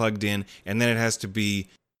that you plugged in, and then it has to be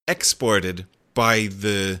exported by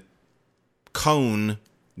the cone,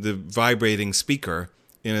 the vibrating speaker,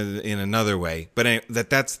 in another way. But anyway,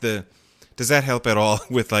 that's the. Does that help at all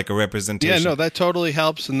with like a representation? Yeah, no, that totally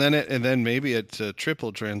helps. And then maybe it's a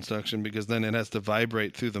triple transduction because then it has to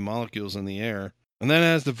vibrate through the molecules in the air, and then it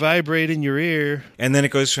has to vibrate in your ear, and then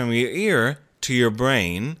it goes from your ear to your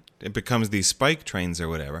brain. It becomes these spike trains or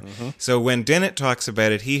whatever. Mm-hmm. So when Dennett talks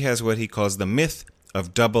about it, he has what he calls the myth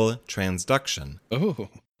of double transduction. Oh.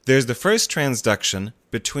 There's the first transduction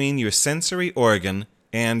between your sensory organ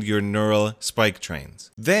and your neural spike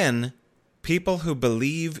trains. Then, people who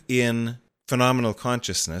believe in phenomenal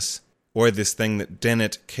consciousness, or this thing that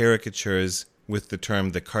Dennett caricatures with the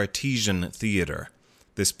term the Cartesian theater,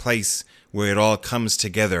 this place where it all comes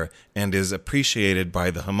together and is appreciated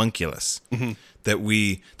by the homunculus,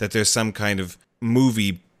 that there's some kind of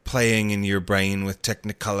movie playing in your brain with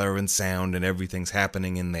technicolor and sound and everything's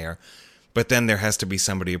happening in there. But then there has to be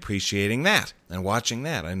somebody appreciating that and watching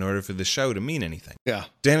that in order for the show to mean anything. Yeah.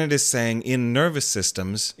 Dennett is saying in nervous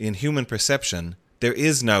systems, in human perception, there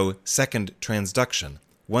is no second transduction.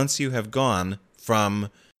 Once you have gone from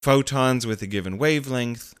photons with a given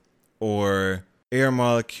wavelength or air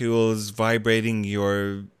molecules vibrating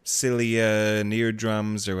your cilia and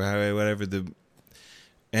eardrums or whatever the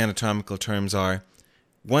anatomical terms are,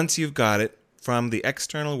 once you've got it from the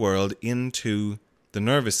external world into the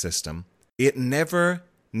nervous system, it never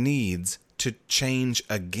needs to change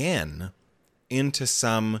again into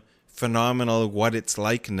some phenomenal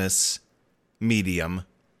what-its-like-ness medium,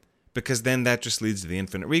 because then that just leads to the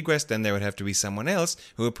infinite regress. Then there would have to be someone else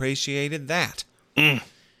who appreciated that.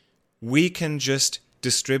 We can just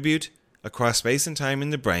distribute across space and time in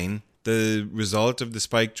the brain the result of the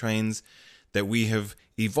spike trains that we have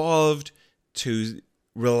evolved to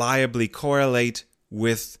reliably correlate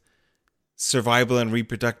with survival and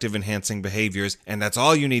reproductive enhancing behaviors, and that's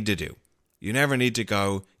all you need to do. You never need to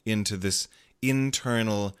go into this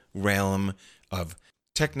internal realm of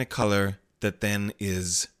technicolor that then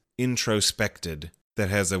is introspected, that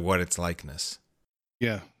has a what-its-like-ness.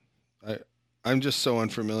 Yeah. I'm just so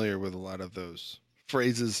unfamiliar with a lot of those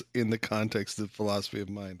phrases in the context of philosophy of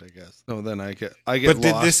mind, I guess. So then I get But lost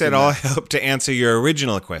did this at in all that. help to answer your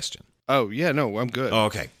original question? Oh, yeah, no, I'm good. Oh,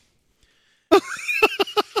 okay.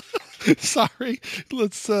 Sorry.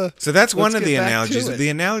 So that's one of get the back to analogies. it. The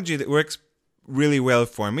analogy that works really well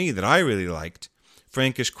for me, that I really liked,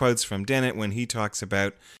 Frankish quotes from Dennett when he talks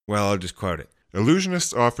about, well, I'll just quote it.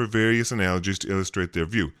 Illusionists offer various analogies to illustrate their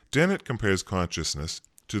view. Dennett compares consciousness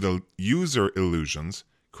to the user illusions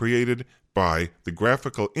created by the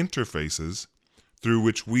graphical interfaces through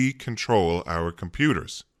which we control our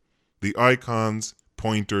computers. The icons,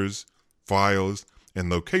 pointers, files, and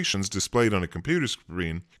locations displayed on a computer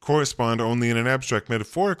screen correspond only in an abstract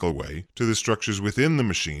metaphorical way to the structures within the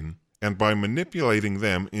machine, and by manipulating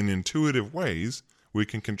them in intuitive ways, we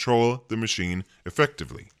can control the machine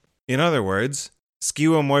effectively. In other words,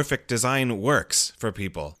 skeuomorphic design works for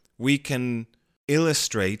people. We can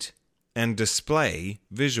illustrate and display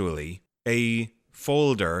visually a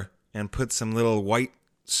folder and put some little white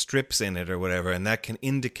strips in it or whatever, and that can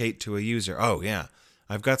indicate to a user, oh yeah,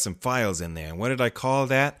 I've got some files in there. And what did I call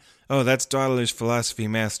that? Oh, that's Dawdlers Philosophy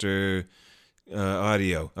Master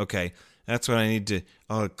audio. Okay, that's what I need to...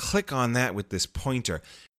 I'll click on that with this pointer.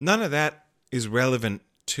 None of that is relevant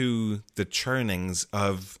to the churnings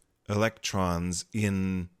of electrons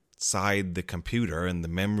inside the computer and the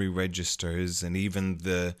memory registers and even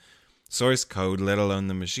the source code, let alone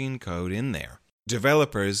the machine code in there.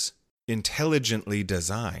 Developers intelligently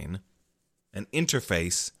design an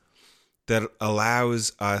interface that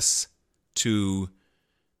allows us to,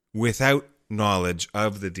 without knowledge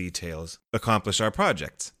of the details, accomplish our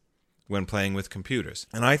projects when playing with computers.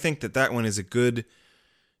 And I think that that one is a good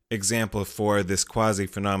example for this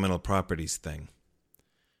quasi-phenomenal properties thing.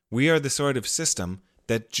 We are the sort of system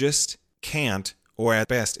that just can't, or at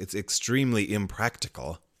best it's extremely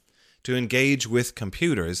impractical, to engage with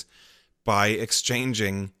computers by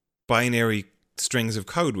exchanging binary strings of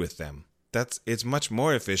code with them. It's much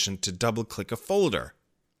more efficient to double-click a folder.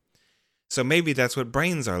 So maybe that's what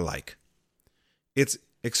brains are like. It's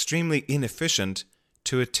extremely inefficient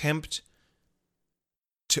to attempt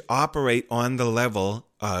to operate on the level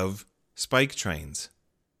of spike trains.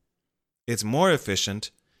 It's more efficient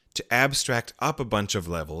to abstract up a bunch of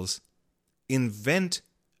levels, invent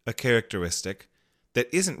a characteristic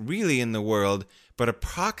that isn't really in the world, but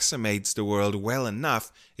approximates the world well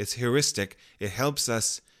enough. It's heuristic. It helps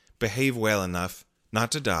us behave well enough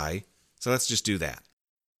not to die. So let's just do that.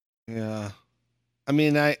 Yeah. I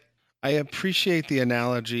mean, I appreciate the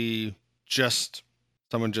analogy, just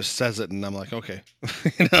someone just says it and I'm like, okay.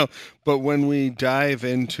 But when we dive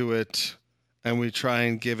into it and we try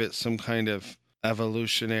and give it some kind of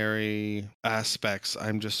evolutionary aspects,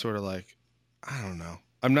 I'm just sort of like, I don't know.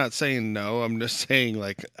 I'm not saying no. I'm just saying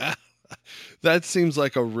like, that seems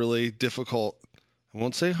like a really difficult, I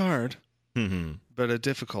won't say hard, but a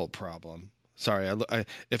difficult problem. Sorry,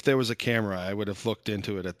 if there was a camera, I would have looked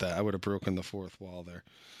into it at that. I would have broken the fourth wall there.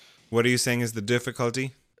 What are you saying is the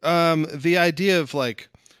difficulty? The idea of like,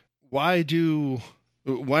 why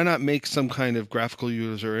not make some kind of graphical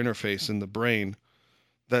user interface in the brain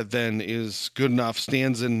that then is good enough,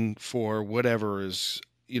 stands in for whatever is,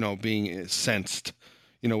 being sensed,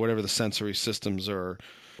 whatever the sensory systems are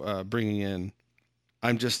bringing in.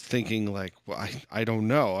 I'm just thinking like, well, I don't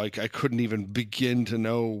know. I couldn't even begin to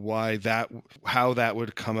know how that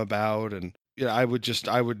would come about. And I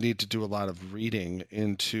would need to do a lot of reading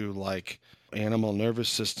into like animal nervous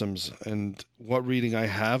systems, and what reading I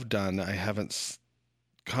have done, I haven't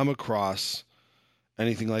come across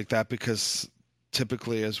anything like that, because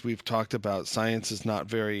typically, as we've talked about, science is not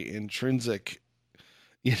very intrinsic.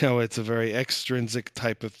 It's a very extrinsic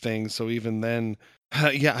type of thing. So even then,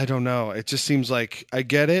 I don't know. It just seems like I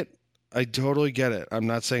get it. I totally get it. I'm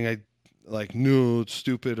not saying no, it's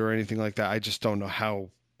stupid or anything like that. I just don't know how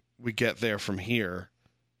we get there from here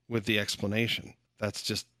with the explanation. That's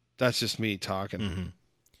just me talking. Mm-hmm.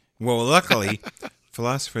 Well, luckily,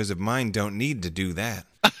 philosophers of mind don't need to do that.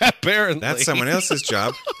 Apparently. That's someone else's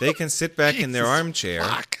job. They can sit back in their armchair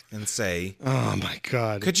and say, oh my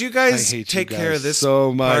God. Could you guys take care of this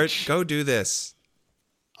so much. part? Go do this.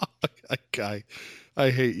 I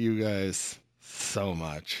hate you guys so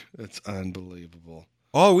much. It's unbelievable.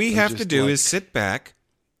 All we have to do is sit back,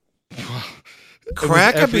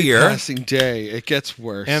 crack a beer, every passing day, it gets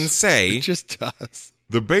worse. And say, it just does.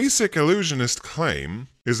 The basic illusionist claim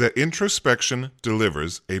is that introspection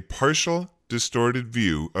delivers a partial, distorted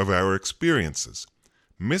view of our experiences,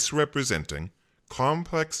 misrepresenting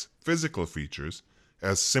complex physical features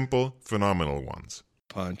as simple phenomenal ones.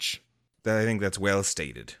 Punch. I think that's well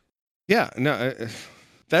stated. Yeah, no,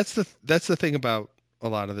 that's the thing about a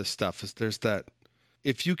lot of this stuff, is there's that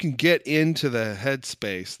if you can get into the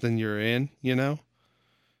headspace, then you're in, you know?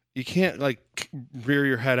 You can't like rear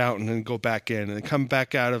your head out and then go back in and then come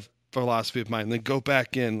back out of philosophy of mind and then go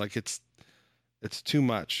back in. Like it's too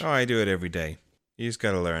much. Oh, I do it every day. You just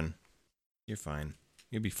got to learn. You're fine.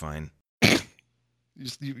 You'll be fine.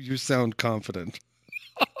 You sound confident.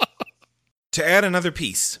 To add another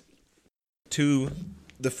piece to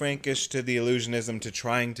the Frankish, to the illusionism, to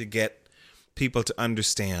trying to get people to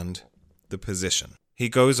understand the position, he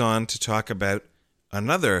goes on to talk about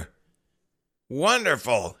another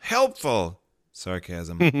wonderful, helpful,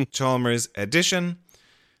 sarcasm, Chalmers addition,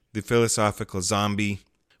 the philosophical zombie,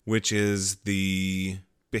 which is the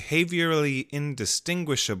behaviorally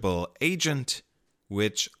indistinguishable agent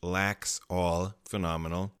which lacks all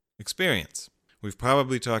phenomenal experience. We've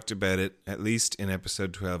probably talked about it, at least in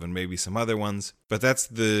episode 12 and maybe some other ones, but that's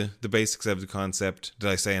the basics of the concept. Did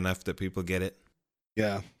I say enough that people get it?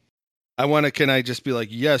 Yeah. Can I just be like,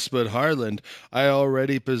 yes, but Harland, I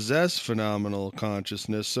already possess phenomenal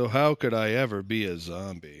consciousness, so how could I ever be a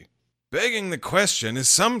zombie? Begging the question is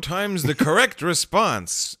sometimes the correct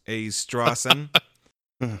response, A. Strawson.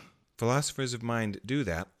 Philosophers of mind do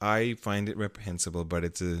that. I find it reprehensible, but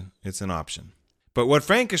it's an option. But what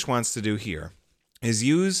Frankish wants to do here is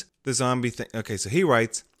use the zombie thing. Okay, so he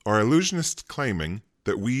writes, Are illusionists claiming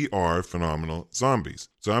that we are phenomenal zombies?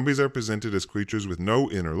 Zombies are presented as creatures with no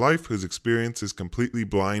inner life whose experience is completely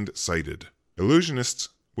blind-sighted. Illusionists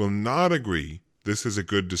will not agree this is a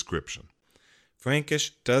good description.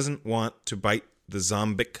 Frankish doesn't want to bite the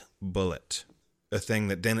zombic bullet, a thing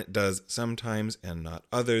that Dennett does sometimes and not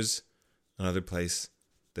others. Another place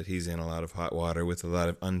that he's in a lot of hot water with a lot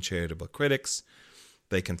of uncharitable critics.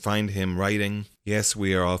 They can find him writing, yes,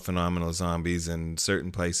 we are all phenomenal zombies in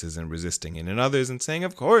certain places and resisting it in others and saying,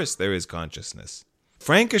 of course, there is consciousness.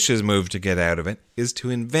 Frankish's move to get out of it is to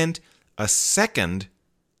invent a second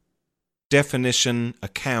definition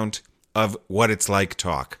account of what it's like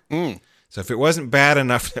talk. So if it wasn't bad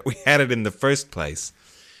enough that we had it in the first place,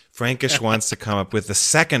 Frankish wants to come up with the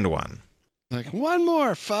second one. Like, one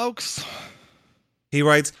more, folks. He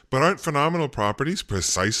writes, But aren't phenomenal properties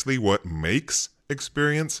precisely what makes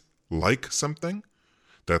experience like something?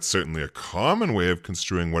 That's certainly a common way of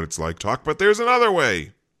construing what it's like talk, but there's another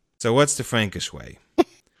way. So what's the Frankish way?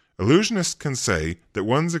 Illusionists can say that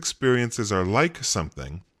one's experiences are like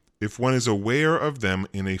something if one is aware of them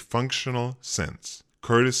in a functional sense,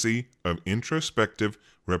 courtesy of introspective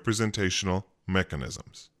representational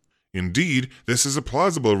mechanisms. Indeed, this is a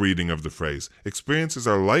plausible reading of the phrase. Experiences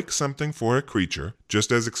are like something for a creature,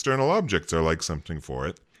 just as external objects are like something for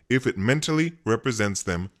it, if it mentally represents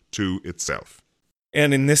them to itself.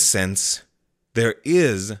 And in this sense, there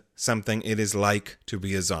is something it is like to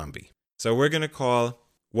be a zombie. So we're going to call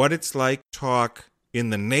what it's like talk in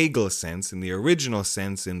the Nagel sense, in the original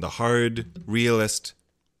sense, in the hard, realist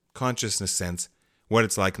consciousness sense, what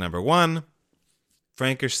it's like number 1.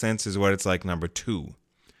 Frankish sense is what it's like number 2.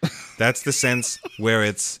 That's the sense where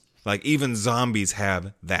it's like even zombies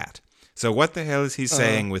have that. So what the hell is he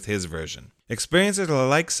saying with his version? Experiences are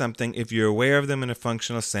like something if you're aware of them in a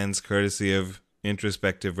functional sense, courtesy of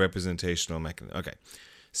introspective representational mechanism. Okay.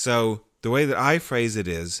 So the way that I phrase it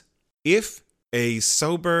is, if a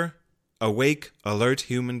sober, awake, alert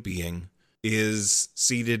human being is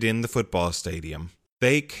seated in the football stadium,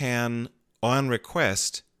 they can, on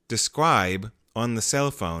request, describe on the cell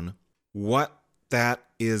phone what that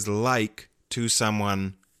is like to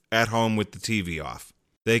someone at home with the TV off.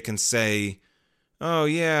 They can say, oh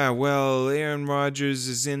yeah, well, Aaron Rodgers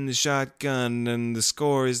is in the shotgun and the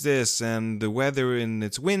score is this and the weather and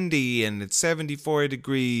it's windy and it's 74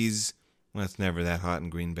 degrees. Well, it's never that hot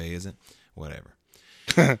in Green Bay, is it?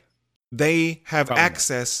 Whatever. They have Probably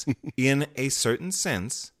access in a certain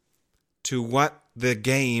sense to what the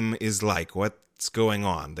game is like, what's going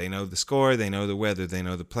on. They know the score, they know the weather, they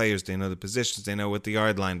know the players, they know the positions, they know what the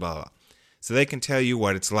yard line, blah, blah. So they can tell you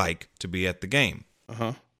what it's like to be at the game.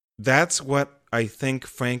 That's what I think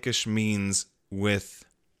Frankish means with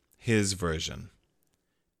his version.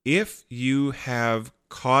 If you have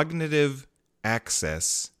cognitive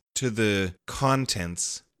access to the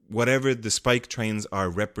contents, whatever the spike trains are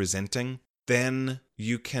representing, then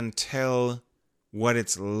you can tell what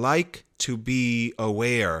it's like to be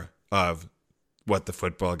aware of what's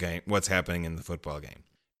happening in the football game.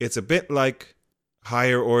 It's a bit like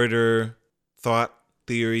higher order thought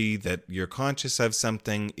theory that you're conscious of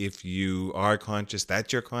something. If you are conscious,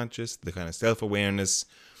 that you're conscious, the kind of self-awareness,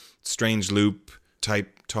 strange loop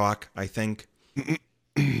type talk, I think.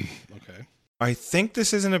 Okay. I think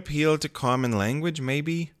this is an appeal to common language,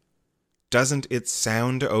 maybe. Doesn't it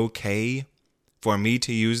sound okay for me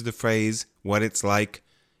to use the phrase what it's like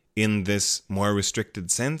in this more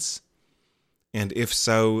restricted sense? And if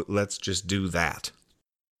so, let's just do that.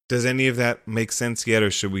 Does any of that make sense yet,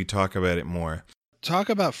 or should we talk about it more? Talk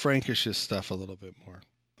about Frankish's stuff a little bit more.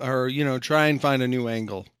 Or, try and find a new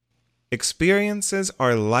angle. Experiences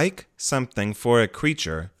are like something for a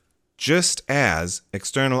creature, just as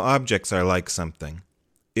external objects are like something,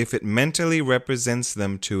 if it mentally represents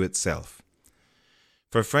them to itself.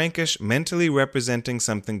 For Frankish, mentally representing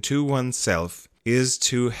something to oneself is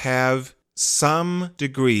to have some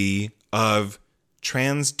degree of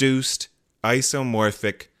transduced,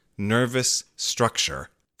 isomorphic, nervous structure,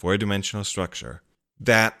 four-dimensional structure,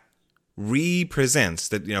 that represents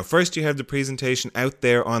that, first you have the presentation out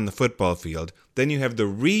there on the football field, then you have the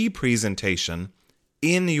representation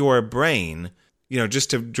in your brain, just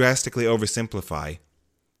to drastically oversimplify.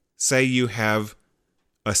 Say you have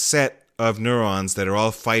a set of neurons that are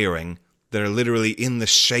all firing, that are literally in the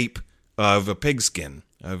shape of a pigskin,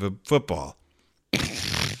 of a football.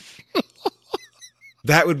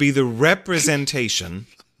 That would be the representation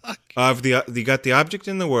of you got the object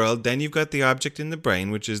in the world, then you've got the object in the brain,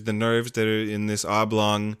 which is the nerves that are in this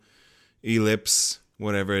oblong ellipse,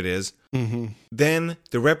 whatever it is. Mm-hmm. Then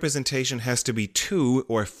the representation has to be to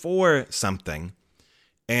or for something.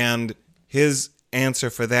 And his answer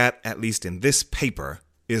for that, at least in this paper,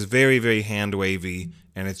 is very, very hand-wavy.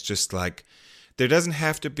 And it's just like, there doesn't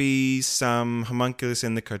have to be some homunculus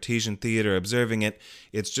in the Cartesian theater observing it.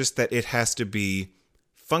 It's just that it has to be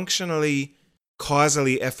functionally,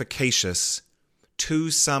 causally efficacious to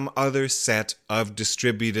some other set of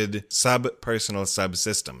distributed sub-personal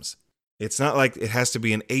subsystems. It's not like it has to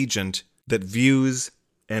be an agent that views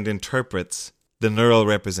and interprets the neural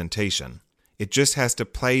representation. It just has to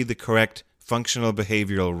play the correct functional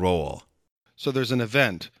behavioral role. So there's an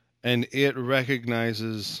event, and it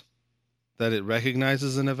recognizes that it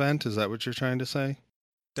recognizes an event? Is that what you're trying to say?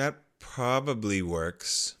 That probably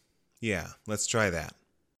works. Yeah, let's try that.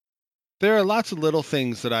 There are lots of little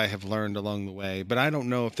things that I have learned along the way, but I don't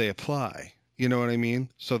know if they apply. You know what I mean?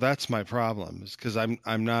 So that's my problem, is because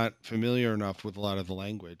I'm not familiar enough with a lot of the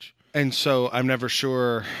language. And so I'm never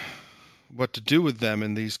sure what to do with them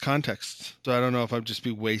in these contexts. So I don't know if I'd just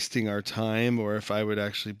be wasting our time or if I would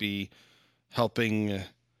actually be helping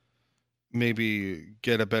maybe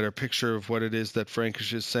get a better picture of what it is that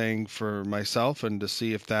Frankish is saying for myself and to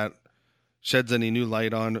see if that sheds any new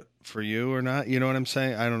light on for you or not. You know what I'm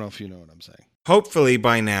saying? I don't know if you know what I'm saying. Hopefully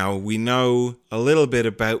by now we know a little bit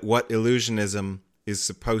about what illusionism is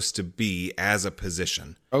supposed to be as a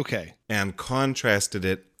position. Okay. And contrasted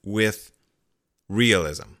it with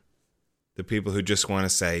realism. The people who just want to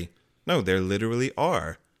say, no, there literally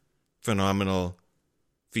are phenomenal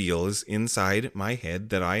fields inside my head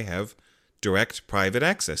that I have direct private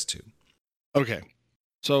access to. Okay.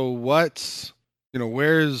 So where's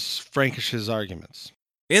Frankish's arguments?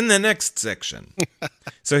 In the next section.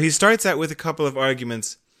 So he starts out with a couple of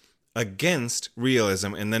arguments against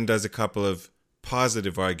realism and then does a couple of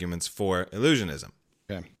positive arguments for illusionism.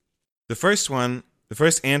 Okay. The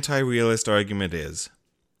first anti-realist argument is,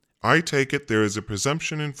 I take it there is a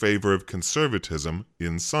presumption in favor of conservatism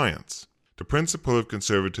in science. The principle of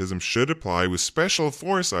conservatism should apply with special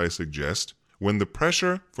force, I suggest, when the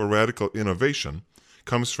pressure for radical innovation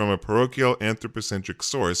comes from a parochial anthropocentric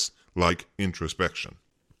source like introspection.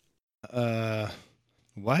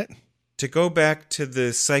 What? To go back to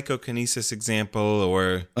the psychokinesis example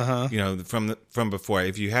or, from before,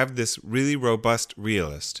 if you have this really robust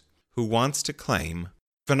realist who wants to claim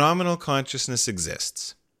phenomenal consciousness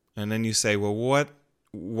exists, and then you say, well,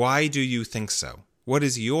 why do you think so? What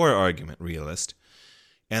is your argument, realist?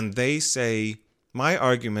 And they say, my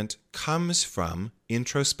argument comes from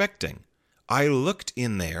introspecting. I looked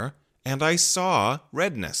in there and I saw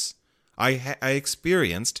redness. I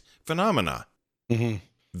experienced phenomena. Mm-hmm.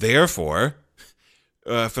 Therefore,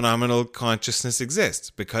 phenomenal consciousness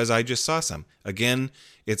exists because I just saw some. Again,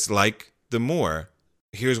 it's like the Moor.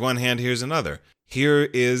 Here's one hand, here's another. Here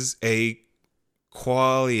is a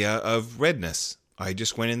qualia of redness. I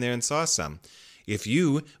just went in there and saw some. If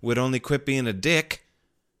you would only quit being a dick,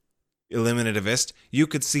 eliminativist, you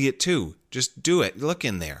could see it too. Just do it. Look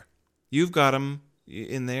in there. You've got them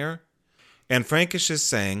in there. And Frankish is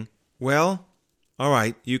saying, well, all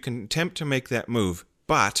right, you can attempt to make that move,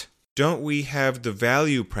 but don't we have the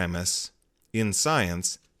value premise in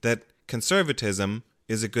science that conservatism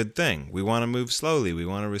is a good thing? We want to move slowly. We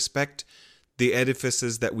want to respect the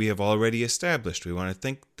edifices that we have already established. We want to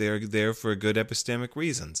think they're there for good epistemic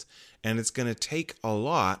reasons. And it's going to take a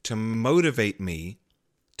lot to motivate me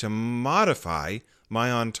to modify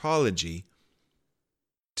my ontology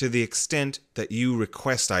to the extent that you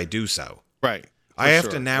request I do so. Right. I have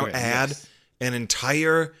to now add an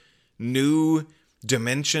entire new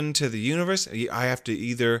dimension to the universe. I have to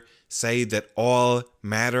either say that all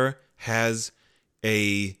matter has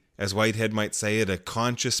a, as Whitehead might say it, a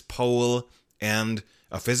conscious pole and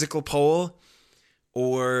a physical pole,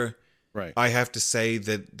 or right. I have to say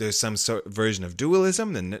that there's some sort of version of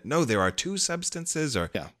dualism. And no, there are two substances.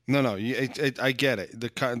 Or yeah, no, I get it.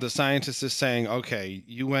 The scientist is saying, okay,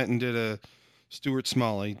 you went and did a Stuart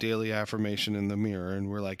Smalley daily affirmation in the mirror, and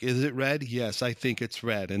we're like, is it red? Yes, I think it's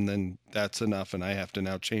red, and then that's enough, and I have to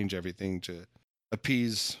now change everything to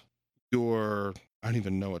appease your, I don't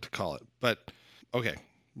even know what to call it, but okay,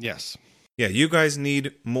 yes. Yeah, you guys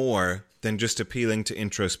need more than just appealing to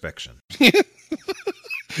introspection.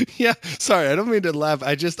 Yeah, sorry, I don't mean to laugh.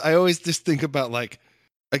 I always just think about, like,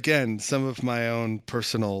 again, some of my own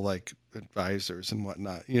personal, like, advisors and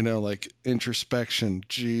whatnot, like introspection.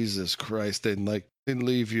 Jesus Christ, they'd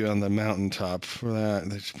leave you on the mountaintop for that.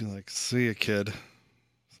 They'd just be like, see ya, kid.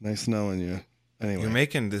 It's nice knowing you. Anyway. You're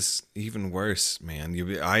making this even worse, man.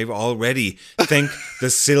 I already think the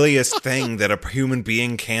silliest thing that a human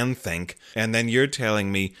being can think, and then you're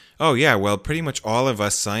telling me, oh yeah, well, pretty much all of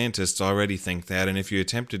us scientists already think that, and if you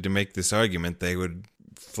attempted to make this argument, they would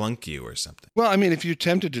flunk you or something. Well, I mean, if you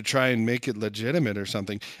attempted to try and make it legitimate or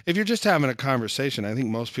something, if you're just having a conversation, I think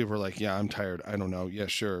most people are like, yeah, I'm tired. I don't know. Yeah,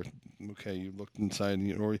 sure. Okay, you looked inside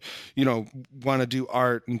or, want to do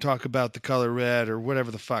art and talk about the color red or whatever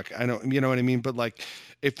the fuck. I don't, you know what I mean? But like,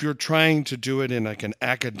 if you're trying to do it in like an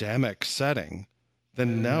academic setting,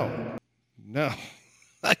 then no,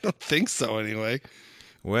 I don't think so anyway.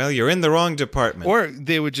 Well, you're in the wrong department. Or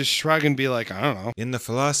they would just shrug and be like, I don't know. In the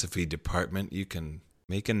philosophy department, you can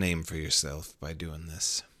make a name for yourself by doing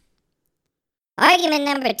this. Argument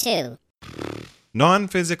number 2.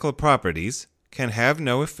 Non-physical properties can have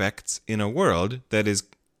no effects in a world that is,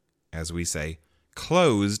 as we say,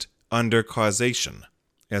 closed under causation.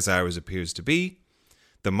 As ours appears to be,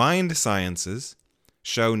 the mind sciences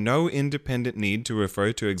show no independent need to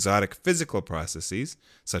refer to exotic physical processes,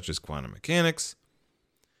 such as quantum mechanics,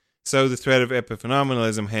 so the threat of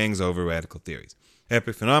epiphenomenalism hangs over radical theories.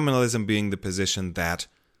 Epiphenomenalism being the position that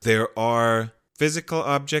there are physical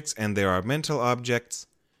objects and there are mental objects.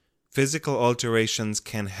 Physical alterations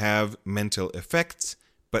can have mental effects,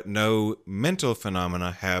 but no mental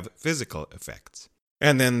phenomena have physical effects.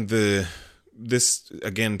 And then this,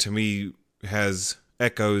 again, to me, has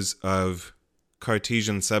echoes of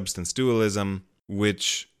Cartesian substance dualism,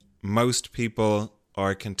 which most people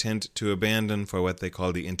are content to abandon for what they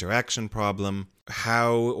call the interaction problem.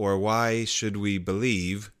 How or why should we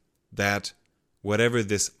believe that whatever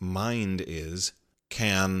this mind is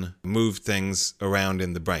can move things around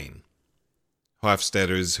in the brain?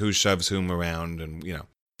 Hofstadter's who shoves whom around, and,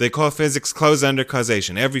 They call physics closed under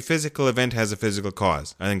causation. Every physical event has a physical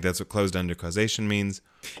cause. I think that's what closed under causation means.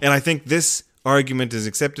 And I think this argument is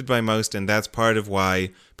accepted by most, and that's part of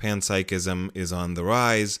why panpsychism is on the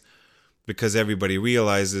rise, because everybody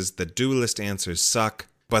realizes that dualist answers suck,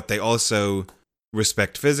 but they also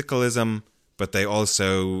respect physicalism, but they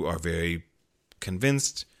also are very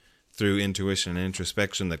convinced through intuition and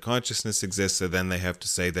introspection that consciousness exists, so then they have to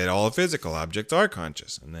say that all physical objects are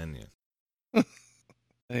conscious. And then,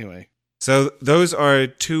 Anyway. So those are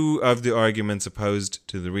two of the arguments opposed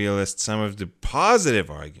to the realists, some of the positive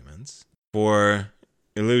arguments for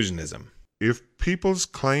illusionism. If people's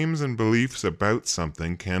claims and beliefs about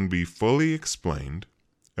something can be fully explained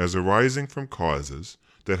as arising from causes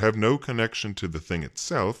that have no connection to the thing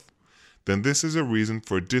itself, then this is a reason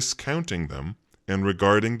for discounting them and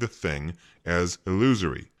regarding the thing as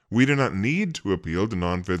illusory. We do not need to appeal to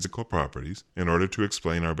non-physical properties in order to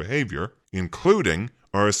explain our behavior, including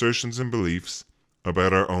our assertions and beliefs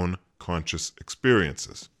about our own conscious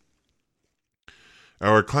experiences.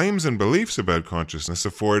 Our claims and beliefs about consciousness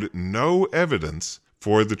afford no evidence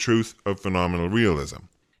for the truth of phenomenal realism.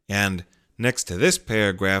 And next to this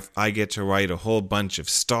paragraph, I get to write a whole bunch of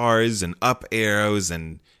stars and up arrows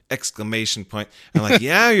and exclamation point. I'm like,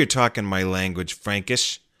 yeah, you're talking my language,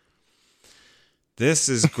 Frankish. This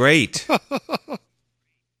is great.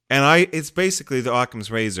 And it's basically the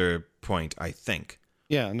Occam's razor point, I think.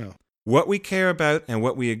 Yeah, no. What we care about and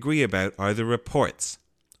what we agree about are the reports,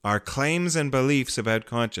 our claims and beliefs about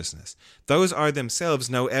consciousness. Those are themselves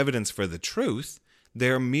no evidence for the truth.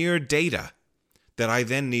 They're mere data that I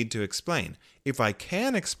then need to explain. If I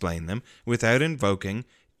can explain them without invoking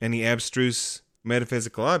any abstruse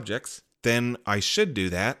metaphysical objects, then I should do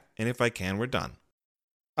that. And if I can, we're done.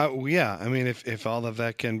 Yeah, I mean, if all of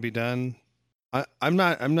that can be done, I'm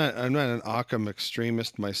not an Occam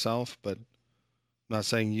extremist myself, but not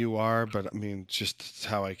saying you are, but I mean, just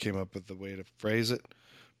how I came up with the way to phrase it.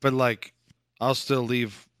 But like, I'll still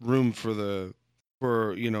leave room for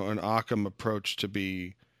an Occam approach to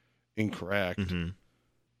be incorrect. Mm-hmm.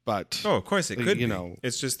 But Oh, of course it could be. know,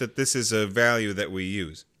 It's just that this is a value that we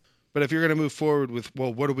use. but if you're going to move forward with,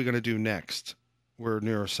 well, what are we going to do next? We're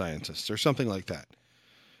neuroscientists or something like that.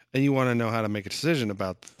 And you want to know how to make a decision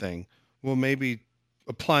about the thing. Well, maybe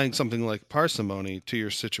applying something like parsimony to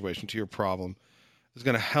your situation, to your problem, is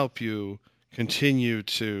going to help you continue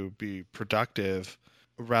to be productive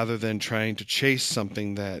rather than trying to chase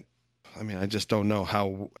something that, I mean, I just don't know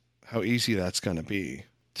how easy that's going to be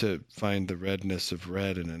to find the redness of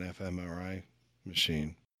red in an fMRI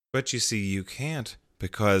machine. But you see, you can't,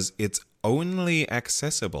 because it's only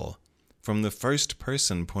accessible from the first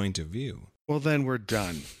person point of view. Well, then we're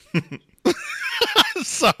done.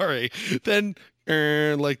 Sorry. Then,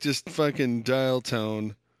 like, just fucking dial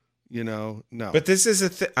tone, no. But this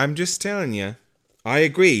is I'm just telling you, I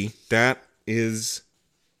agree that is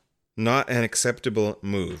not an acceptable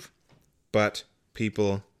move, but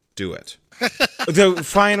people do it. The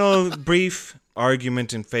final brief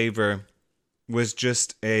argument in favor was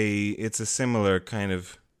just it's a similar kind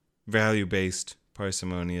of value-based,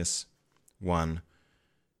 parsimonious one.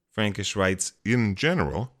 Frankish writes, In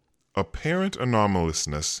general, apparent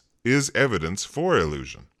anomalousness is evidence for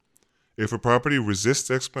illusion. If a property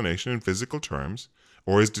resists explanation in physical terms,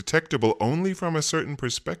 or is detectable only from a certain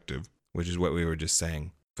perspective, which is what we were just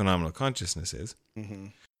saying phenomenal consciousness is,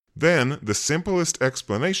 then the simplest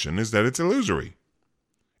explanation is that it's illusory.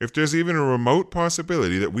 If there's even a remote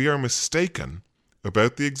possibility that we are mistaken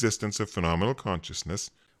about the existence of phenomenal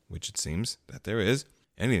consciousness, which it seems that there is,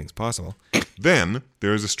 anything's possible, then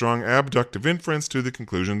there is a strong abductive inference to the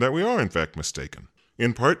conclusion that we are in fact mistaken,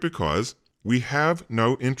 in part because we have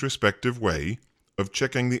no introspective way of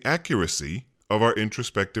checking the accuracy of our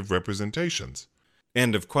introspective representations.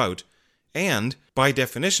 End of quote. And, by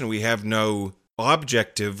definition, we have no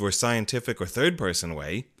objective or scientific or third-person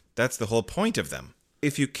way. That's the whole point of them.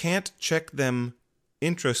 If you can't check them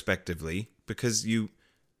introspectively, because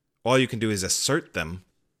all you can do is assert them,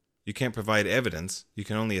 you can't provide evidence, you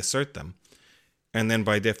can only assert them, and then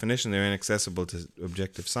by definition they're inaccessible to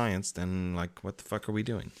objective science, then, like, what the fuck are we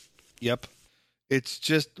doing? Yep. It's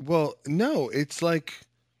just, well, no, it's like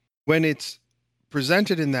when it's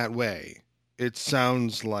presented in that way, it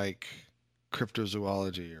sounds like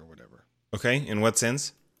cryptozoology or whatever. Okay, in what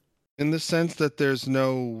sense? In the sense that there's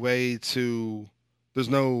no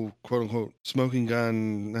quote unquote smoking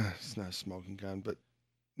gun. It's not a smoking gun, but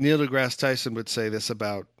Neil deGrasse Tyson would say this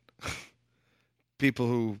about people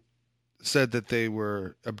who said that they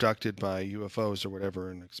were abducted by UFOs or whatever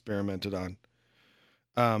and experimented on.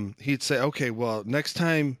 He'd say, okay, well, next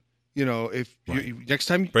time, next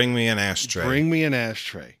time, bring me an ashtray. Bring me an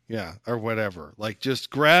ashtray. Yeah. Or whatever. Like,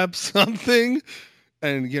 just grab something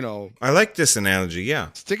and, I like this analogy, yeah.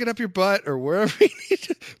 Stick it up your butt or wherever you need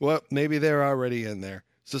to. Well, maybe they're already in there.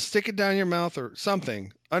 So stick it down your mouth or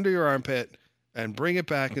something under your armpit and bring it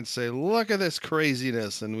back and say, look at this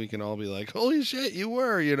craziness. And we can all be like, holy shit, you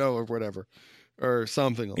were, or whatever. Or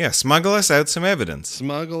something. Yeah, smuggle us out some evidence.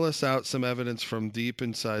 Smuggle us out some evidence from deep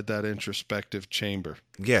inside that introspective chamber.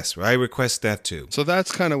 Yes, I request that too. So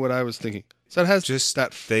that's kind of what I was thinking. So that has just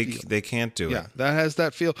that feel. They can't do it. Yeah, that has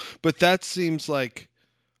that feel. But that seems like,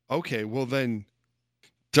 okay, well then,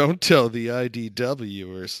 don't tell the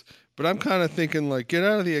IDWers. But I'm kind of thinking, like, get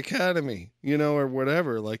out of the academy, or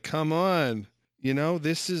whatever. Like, come on.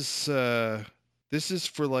 This is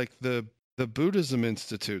for, like, the Buddhism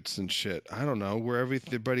institutes and shit. I don't know, where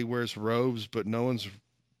everybody wears robes, but no one's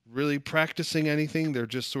really practicing anything. They're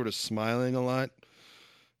just sort of smiling a lot.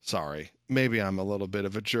 Sorry. Maybe I'm a little bit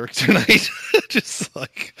of a jerk tonight. Just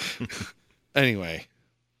like, anyway,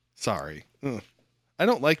 sorry. I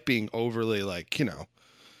don't like being overly like,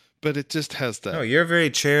 but it just has that. No, you're a very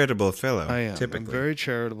charitable fellow. I am. Typically. I'm very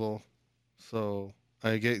charitable. So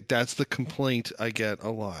that's the complaint I get a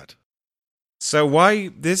lot. So why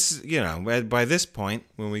this, by this point,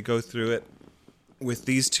 when we go through it with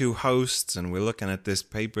these two hosts and we're looking at this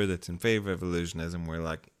paper that's in favor of illusionism, we're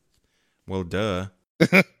like, well, duh.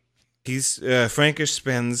 Frankish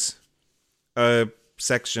spends a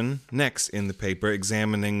section next in the paper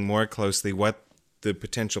examining more closely what the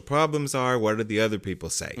potential problems are, what do the other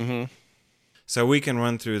people say. Mm-hmm. So we can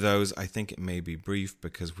run through those. I think it may be brief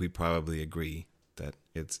because we probably agree that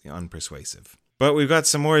it's unpersuasive. But we've got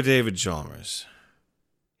some more David Chalmers.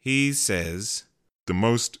 He says, the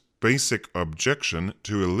most basic objection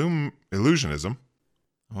to illusionism.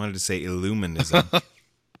 I wanted to say Illuminism.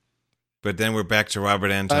 But then we're back to Robert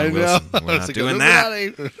Anton Wilson. We're not doing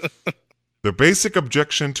that. The basic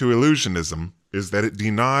objection to illusionism is that it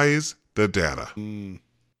denies the data.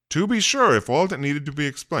 To be sure, if all that needed to be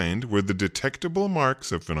explained were the detectable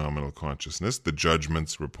marks of phenomenal consciousness, the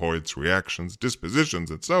judgments, reports, reactions,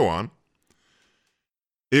 dispositions, and so on,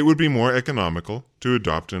 it would be more economical to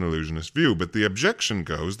adopt an illusionist view. But the objection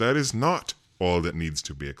goes that is not all that needs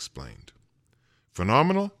to be explained.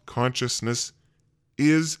 Phenomenal consciousness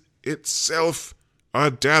is itself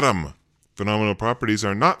a datum. Phenomenal properties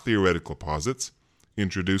are not theoretical posits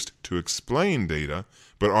introduced to explain data,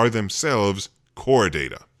 but are themselves core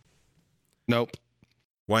data. Nope.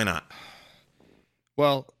 Why not?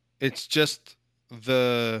 Well, it's just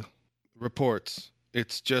the reports.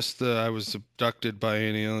 It's just the I was abducted by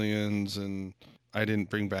aliens and I didn't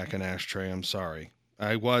bring back an ashtray. I'm sorry.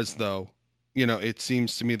 I was, though. It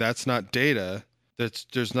seems to me that's not data.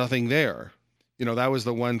 There's nothing there. That was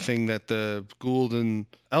the one thing that the Gould and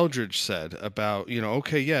Eldridge said about,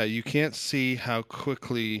 okay, yeah, you can't see how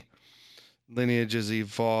quickly lineages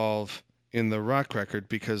evolve in the rock record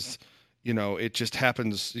because, it just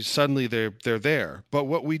happens. Suddenly they're there. But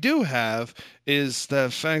what we do have is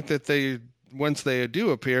the fact that once they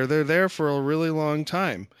do appear, they're there for a really long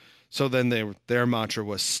time. So then their mantra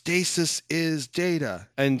was stasis is data.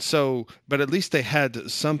 And so, but at least they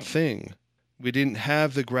had something. We didn't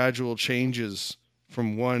have the gradual changes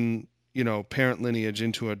from one, parent lineage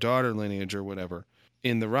into a daughter lineage or whatever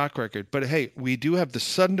in the rock record. But hey, we do have the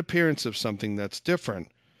sudden appearance of something that's different,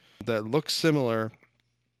 that looks similar,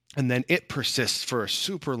 and then it persists for a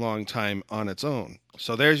super long time on its own.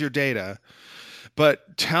 So there's your data.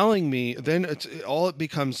 But telling me, then it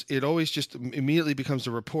always just immediately becomes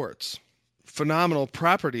the reports. Phenomenal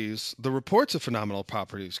properties, the reports of phenomenal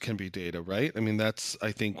properties can be data, right? I mean, that's,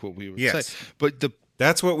 I think, what we would say. But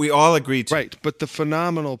that's what we all agree to. Right. But the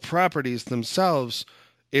phenomenal properties themselves,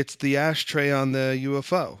 it's the ashtray on the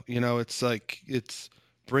UFO. It's like, it's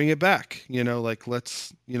bring it back,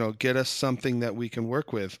 let's, get us something that we can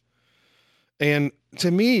work with. And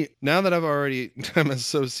to me, now that I'm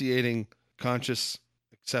associating conscious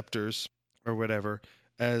acceptors or whatever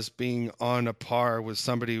as being on a par with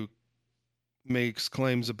somebody who makes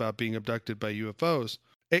claims about being abducted by UFOs,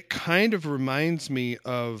 it kind of reminds me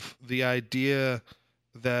of the idea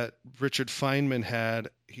that Richard Feynman had.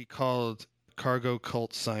 He called cargo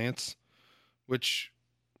cult science, which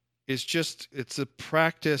is it's a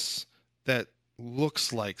practice that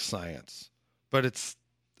looks like science, but it's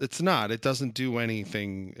not. It doesn't do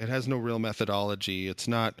anything. It has no real methodology. It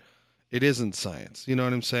isn't science. You know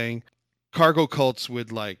what I'm saying? Cargo cults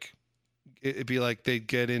would it'd be like they'd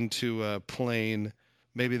get into a plane.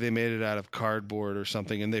 Maybe they made it out of cardboard or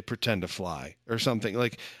something and they pretend to fly or something.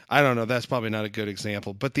 I don't know. That's probably not a good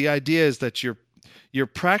example. But the idea is that you're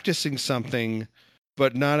practicing something,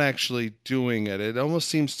 but not actually doing it. It almost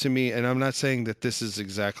seems to me, and I'm not saying that this is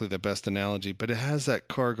exactly the best analogy, but it has that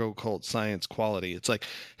cargo cult science quality. It's like,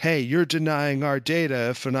 hey, you're denying our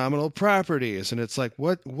data phenomenal properties. And it's like,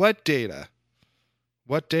 what data?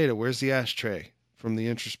 What data? Where's the ashtray from the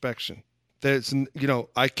introspection? That's,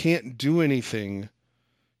 I can't do anything.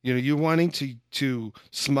 You wanting to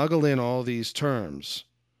smuggle in all these terms,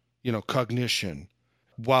 cognition,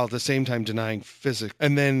 while at the same time denying physics.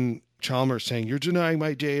 And then Chalmers saying, you're denying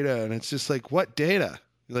my data. And it's just like, what data?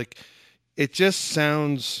 It just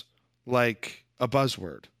sounds like a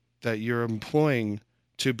buzzword that you're employing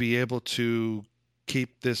to be able to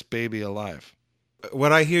keep this baby alive.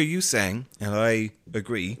 What I hear you saying, and I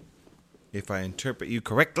agree, if I interpret you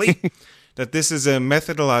correctly, that this is a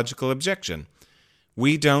methodological objection.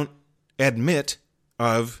 We don't admit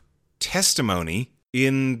of testimony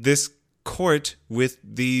in this court with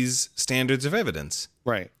these standards of evidence.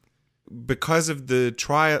 Right. Because of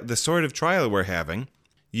the sort of trial we're having,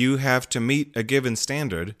 you have to meet a given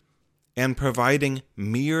standard, and providing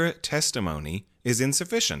mere testimony is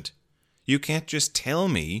insufficient. You can't just tell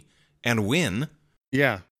me and win.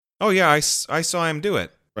 Yeah. Oh yeah, I saw him do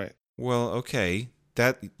it. Right. Well, okay,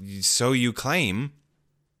 so you claim,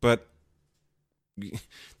 but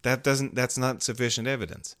that's not sufficient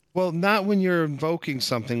evidence. Well, not when you're invoking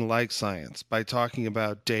something like science by talking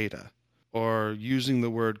about data or using the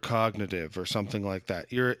word cognitive or something like that.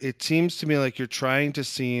 It seems to me like you're trying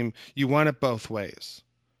to you want it both ways.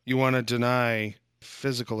 You want to deny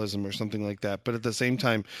physicalism or something like that, but at the same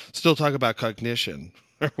time still talk about cognition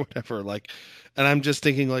or whatever. And I'm just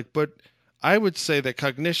thinking but I would say that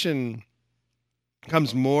cognition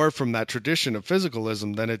comes more from that tradition of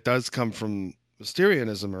physicalism than it does come from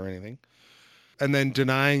Mysterianism or anything. And then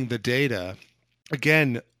denying the data,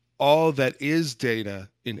 again, all that is data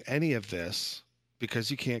in any of this, because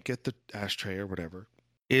you can't get the ashtray or whatever,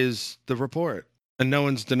 is the report. And no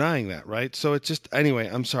one's denying that, right? So it's just, anyway,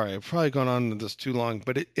 I'm sorry. I've probably gone on with this too long,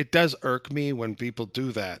 but it does irk me when people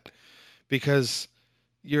do that because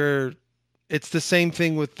it's the same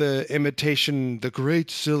thing with the imitation, the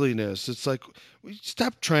Great Silliness. It's like,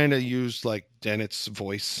 stop trying to use like Dennett's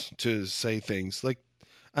voice to say things. Like,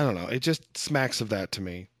 I don't know. It just smacks of that to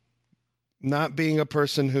me. Not being a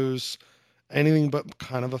person who's anything but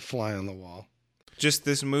kind of a fly on the wall. Just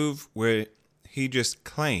this move where he just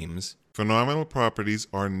claims Phenomenal properties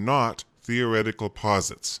are not theoretical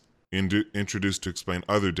posits introduced to explain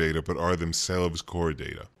other data, but are themselves core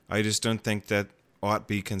data. I just don't think that ought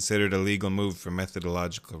be considered a legal move for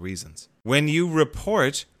methodological reasons. When you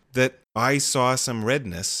report that I saw some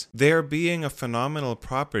redness, there being a phenomenal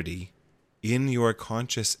property in your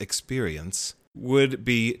conscious experience would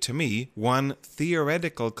be, to me, one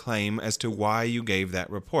theoretical claim as to why you gave that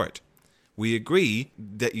report. We agree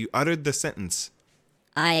that you uttered the sentence,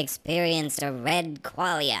 I experienced a red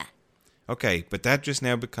qualia. okay, but that just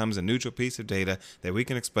now becomes a neutral piece of data that we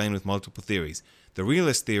can explain with multiple theories. The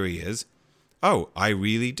realist theory is, oh, I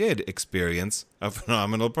really did experience a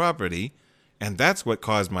phenomenal property, and that's what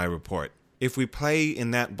caused my report. If we play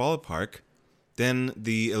in that ballpark, then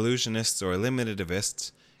the illusionists or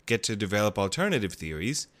eliminativists get to develop alternative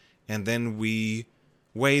theories, and then we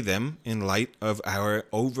weigh them in light of our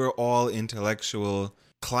overall intellectual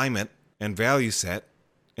climate and value set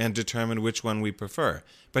and determine which one we prefer.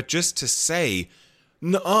 But just to say,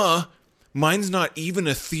 nuh-uh, mine's not even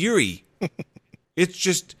a theory.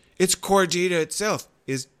 It's core data itself.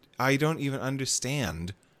 I don't even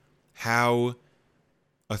understand how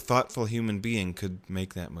a thoughtful human being could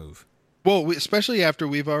make that move. Well, especially after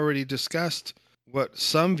we've already discussed what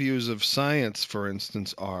some views of science, for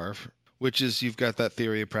instance, are, which is you've got that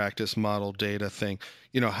theory of practice model data thing.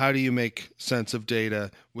 How do you make sense of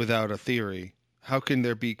data without a theory? How can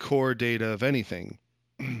there be core data of anything?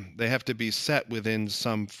 They have to be set within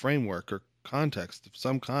some framework or context of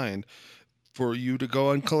some kind for you to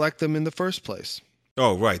go and collect them in the first place.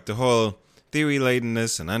 Oh, right. The whole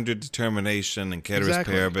theory-ladenness and underdetermination and ceteris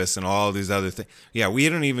paribus and all these other things. Yeah, we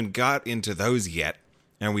haven't even got into those yet,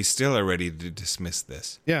 and we still are ready to dismiss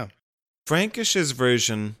this. Yeah. Frankish's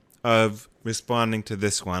version of responding to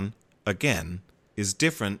this one, again, is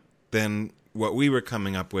different than what we were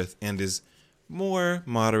coming up with and is more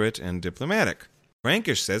moderate and diplomatic.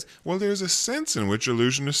 Frankish says, Well, there's a sense in which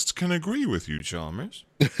illusionists can agree with you, Chalmers.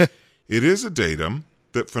 It is a datum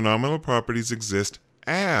that phenomenal properties exist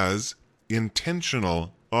as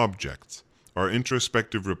intentional objects. Our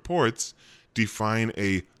introspective reports define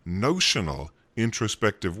a notional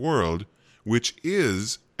introspective world, which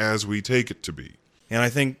is as we take it to be. And I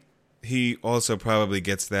think he also probably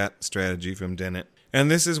gets that strategy from Dennett. And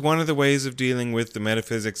this is one of the ways of dealing with the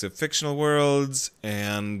metaphysics of fictional worlds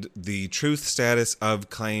and the truth status of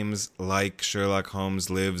claims like Sherlock Holmes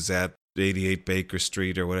lives at 88 Baker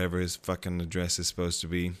Street or whatever his fucking address is supposed to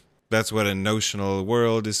be. That's what a notional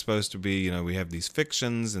world is supposed to be. We have these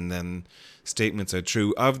fictions and then statements are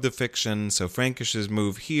true of the fiction. So Frankish's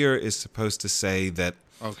move here is supposed to say that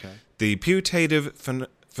the putative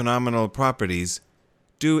phenomenal properties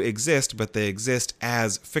do exist, but they exist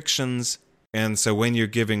as fictions. And so when you're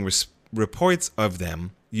giving reports of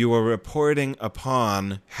them, you are reporting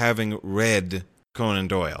upon having read Conan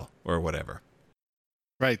Doyle or whatever.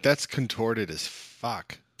 Right, that's contorted as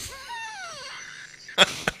fuck.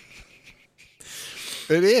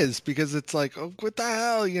 It is, because it's like, oh, what the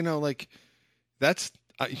hell? That's,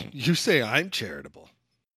 you say I'm charitable.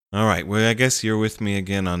 All right, well, I guess you're with me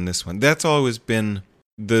again on this one. That's always been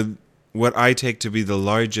what I take to be the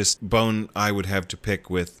largest bone I would have to pick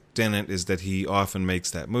with Dennett, is that he often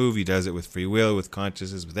makes that move. He does it with free will, with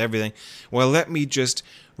consciousness, with everything. Well, let me just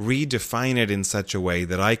redefine it in such a way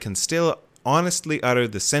that I can still honestly utter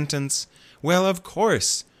the sentence, well, of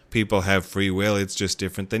course people have free will, it's just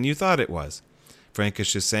different than you thought it was.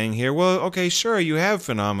 Frankish is saying here, well, okay, sure, you have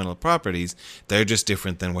phenomenal properties, they're just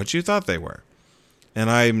different than what you thought they were. And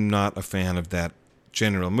I'm not a fan of that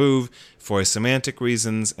general move for semantic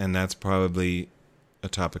reasons, and that's probably a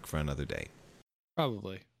topic for another day.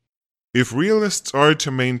 Probably. If realists are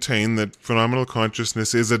to maintain that phenomenal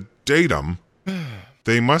consciousness is a datum,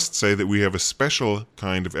 they must say that we have a special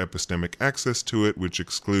kind of epistemic access to it, which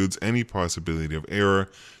excludes any possibility of error.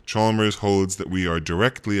 Chalmers holds that we are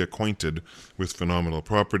directly acquainted with phenomenal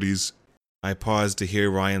properties. I pause to hear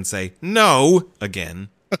Ryan say, no, again.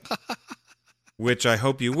 Which I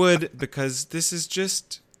hope you would, because this is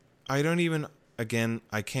just, I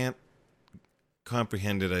can't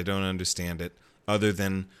comprehend it, I don't understand it, other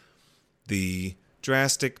than the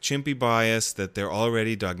drastic chimpy bias that they're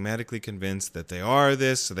already dogmatically convinced that they are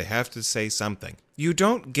this, so they have to say something. You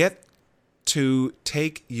don't get to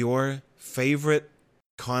take your favorite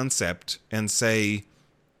concept and say,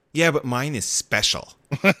 yeah, but mine is special.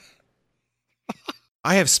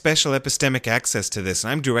 I have special epistemic access to this,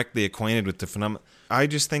 and I'm directly acquainted with the phenomenon. I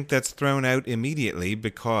just think that's thrown out immediately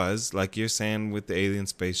because, like you're saying with the alien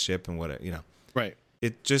spaceship and whatever, Right.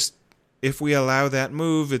 It just, if we allow that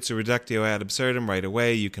move, it's a reductio ad absurdum right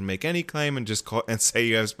away. You can make any claim and just call and say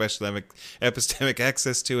you have special epistemic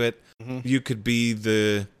access to it. Mm-hmm. You could be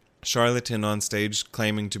the charlatan on stage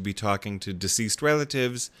claiming to be talking to deceased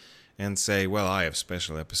relatives and say, well, I have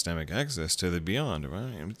special epistemic access to the beyond,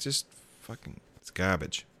 right? It's just fucking, it's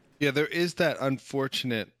garbage. Yeah, there is that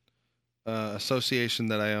unfortunate association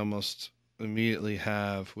that I almost immediately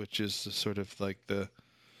have, which is the sort of like the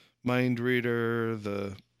mind reader,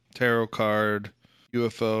 the tarot card,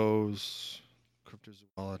 UFOs,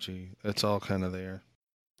 cryptozoology. It's all kind of there.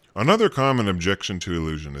 Another common objection to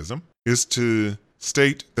illusionism is to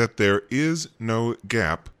state that there is no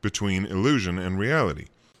gap between illusion and reality.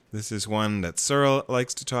 This is one that Searle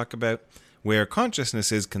likes to talk about. Where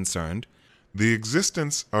consciousness is concerned, the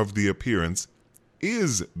existence of the appearance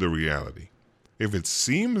is the reality. If it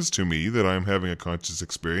seems to me that I'm having a conscious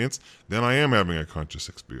experience, then I am having a conscious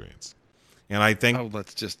experience. And I think... Oh,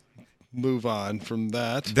 let's just move on from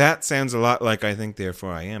that. That sounds a lot like I think,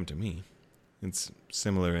 therefore I am to me. It's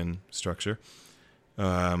similar in structure.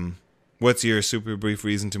 What's your super brief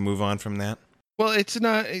reason to move on from that? Well, it's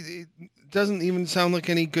not... It doesn't even sound like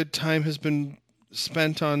any good time has been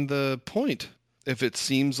spent on the point. If it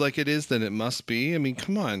seems like it is, then it must be. I mean,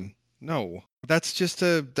 come on. No. That's just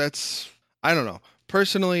I don't know.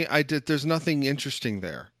 Personally, there's nothing interesting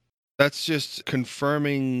there. That's just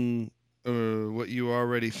confirming what you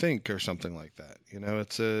already think or something like that.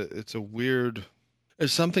 It's a weird, if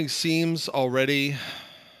something seems already,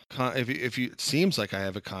 if it seems like I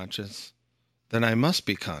have a conscience, then I must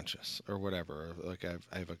be conscious or whatever. Like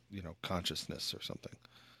I have a, consciousness or something.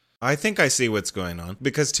 I think I see what's going on,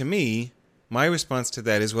 because to me, my response to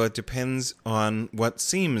that is, well, it depends on what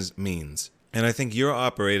seems means. And I think you're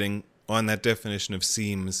operating on that definition of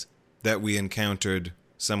seems that we encountered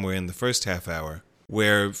somewhere in the first half hour,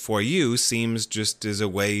 where for you, seems just is a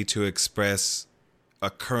way to express a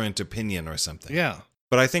current opinion or something. Yeah.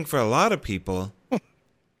 But I think for a lot of people,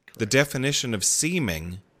 the definition of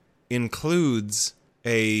seeming includes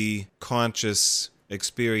a conscious,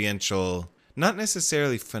 experiential, not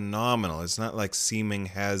necessarily phenomenal. It's not like seeming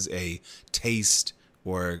has a taste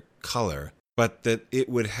or color, but that it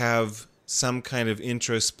would have some kind of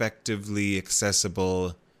introspectively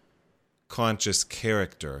accessible conscious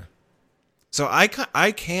character. So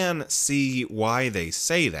I can see why they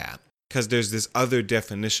say that, because there's this other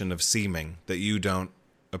definition of seeming that you don't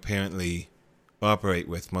apparently operate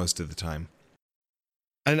with most of the time.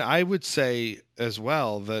 And I would say as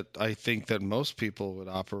well that I think that most people would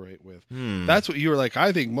operate with. That's what you were like,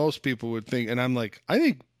 I think most people would think. And I'm like, I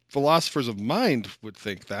think philosophers of mind would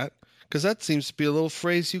think that, because that seems to be a little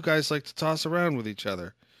phrase you guys like to toss around with each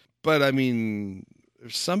other. But I mean,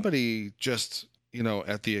 if somebody just,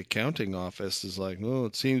 at the accounting office is like, well,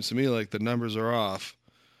 it seems to me like the numbers are off.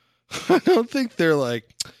 I don't think they're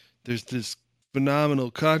like, there's this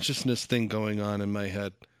phenomenal consciousness thing going on in my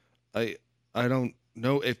head. I don't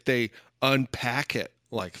know if they unpack it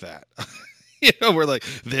like that. We're like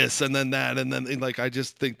this and then that. And then like, I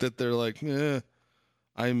just think that they're like,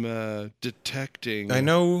 I'm detecting. I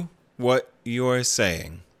know what you're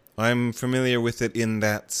saying. I'm familiar with it in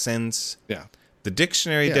that sense. Yeah. The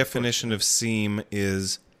dictionary definition of seem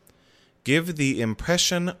is give the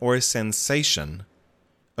impression or sensation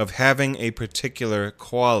of having a particular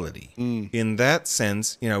quality. In that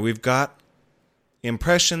sense, we've got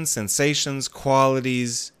impressions, sensations,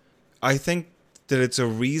 qualities. I think that it's a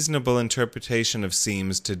reasonable interpretation of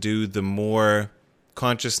seems to do the more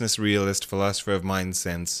consciousness realist, philosopher of mind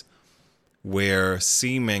sense, where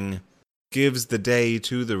seeming gives the day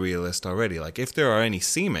to the realist already. Like, if there are any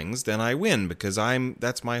seemings, then I win, because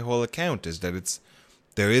that's my whole account, is that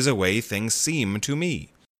there is a way things seem to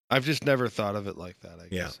me. I've just never thought of it like that, I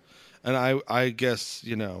guess. And I guess,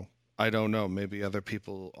 I don't know, maybe other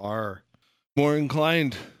people are more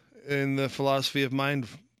inclined in the philosophy of mind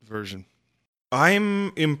version.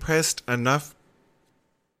 I'm impressed enough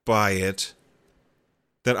by it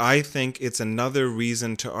that I think it's another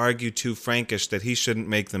reason to argue to Frankish that he shouldn't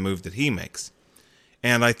make the move that he makes.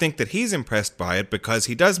 And I think that he's impressed by it because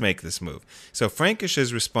he does make this move. So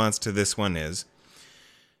Frankish's response to this one is,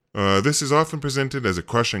 this is often presented as a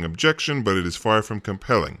crushing objection, but it is far from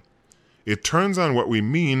compelling. It turns on what we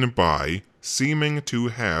mean by seeming to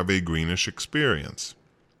have a greenish experience.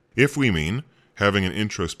 If we mean having an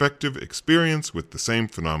introspective experience with the same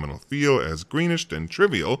phenomenal feel as greenish and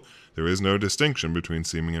trivial, there is no distinction between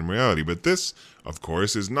seeming and reality. But this, of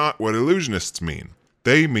course, is not what illusionists mean.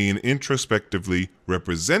 They mean introspectively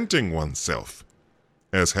representing oneself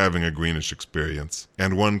as having a greenish experience,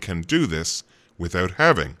 and one can do this without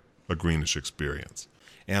having a greenish experience.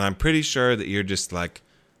 And I'm pretty sure that you're just like,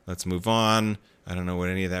 let's move on. I don't know what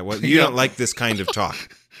any of that was. You don't like this kind of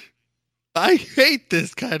talk. I hate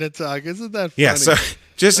this kind of talk. Isn't that funny? Yeah, so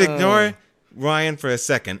just ignore Ryan for a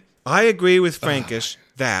second. I agree with Frankish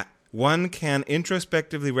that one can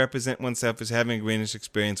introspectively represent oneself as having a greenish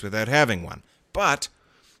experience without having one. But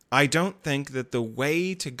I don't think that the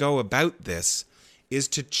way to go about this is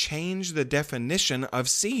to change the definition of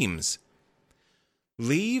seems.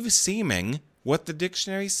 Leave seeming what the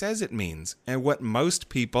dictionary says it means, and what most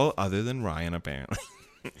people, other than Ryan apparently,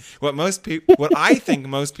 what I think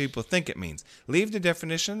most people think it means. Leave the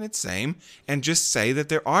definition its same, and just say that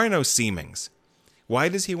there are no seemings. Why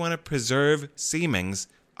does he want to preserve seemings?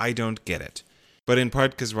 I don't get it. But in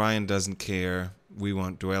part because Ryan doesn't care, we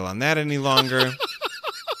won't dwell on that any longer.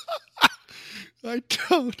 I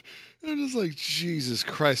don't. I'm just like, Jesus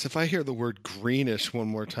Christ. If I hear the word greenish one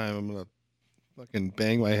more time, I'm going to fucking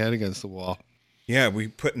bang my head against the wall. Yeah, we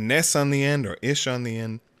put ness on the end or ish on the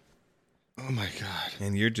end. Oh my God.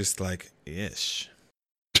 And you're just like, ish.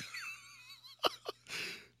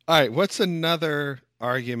 All right, what's another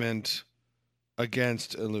argument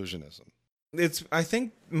against illusionism? I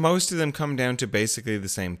think most of them come down to basically the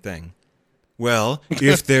same thing. Well,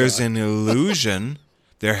 if there's an illusion,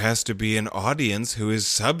 there has to be an audience who is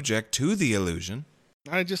subject to the illusion.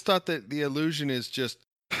 I just thought that the illusion is just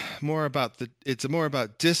more about it's more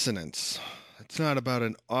about dissonance. It's not about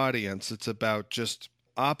an audience. It's about just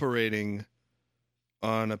operating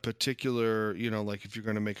on a particular, like if you're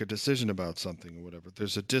going to make a decision about something or whatever,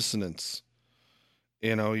 there's a dissonance.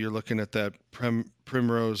 You're looking at that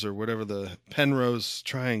Primrose or whatever, the Penrose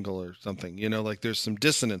triangle or something, like there's some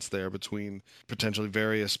dissonance there between potentially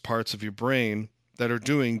various parts of your brain that are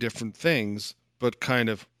doing different things, but kind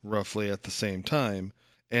of roughly at the same time.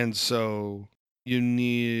 And so you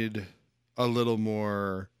need a little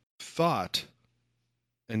more thought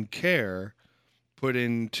and care put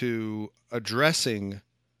into addressing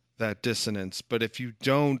that dissonance. But if you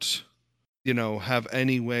don't, have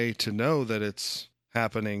any way to know that it's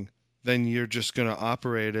happening, then you're just going to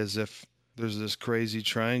operate as if there's this crazy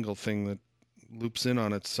triangle thing that loops in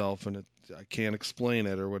on itself and I can't explain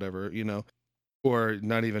it or whatever, or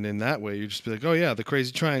not even in that way. You just be like, oh yeah, the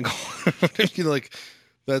crazy triangle.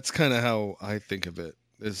 That's kind of how I think of it.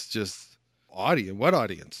 It's just audience. What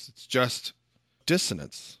audience? It's just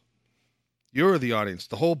dissonance. You're the audience,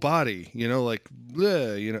 the whole body,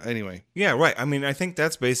 bleh, anyway. Yeah, right. I mean, I think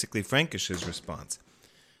that's basically Frankish's response.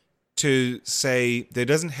 To say there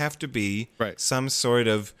doesn't have to be some sort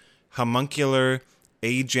of homuncular,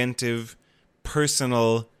 agentive,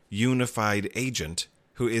 personal, unified agent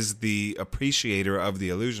who is the appreciator of the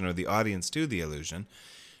illusion or the audience to the illusion,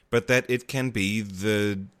 but that it can be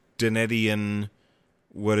the Donetian.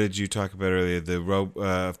 What did you talk about earlier?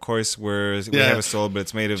 Of course, we have a soul, but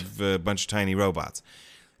it's made of a bunch of tiny robots.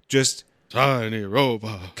 Just tiny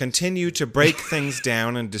robot. Continue to break things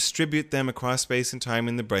down and distribute them across space and time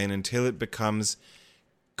in the brain until it becomes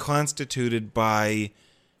constituted by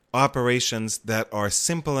operations that are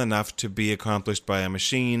simple enough to be accomplished by a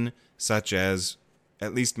machine, such as,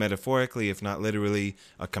 at least metaphorically, if not literally,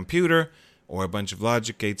 a computer or a bunch of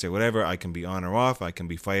logic gates or whatever. I can be on or off. I can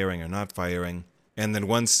be firing or not firing. And then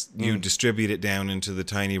once you distribute it down into the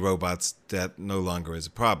tiny robots, that no longer is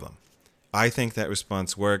a problem. I think that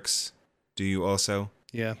response works. Do you also?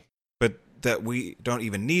 Yeah. But that we don't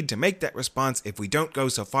even need to make that response if we don't go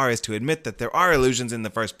so far as to admit that there are illusions in the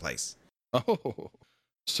first place. Oh.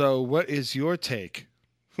 So what is your take?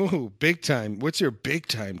 Ooh, big time. What's your big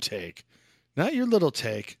time take? Not your little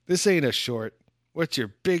take. This ain't a short. What's your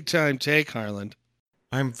big time take, Harland?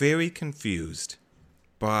 I'm very confused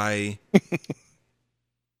by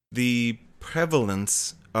the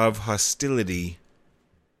prevalence of hostility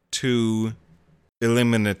to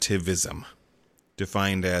eliminativism,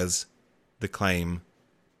 defined as the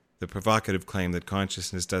provocative claim that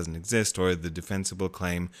consciousness doesn't exist, or the defensible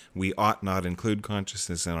claim we ought not include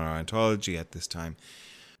consciousness in our ontology at this time.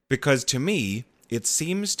 Because to me, it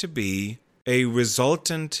seems to be a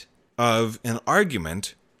resultant of an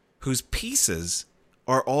argument whose pieces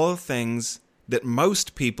are all things that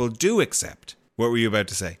most people do accept. What were you about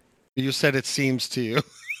to say? You said it seems to you.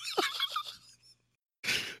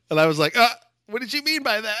 And I was like, what did you mean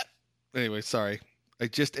by that? Anyway, sorry.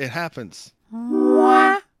 It happens.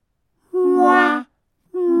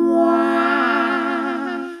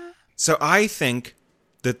 So I think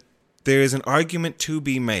that there is an argument to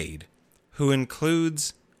be made who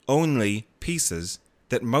includes only pieces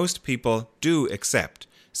that most people do accept,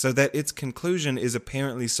 so that its conclusion is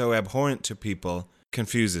apparently so abhorrent to people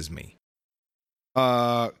confuses me.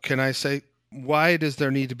 Can I say, why does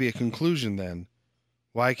there need to be a conclusion then?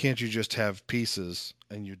 Why can't you just have pieces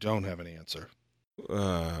and you don't have an answer?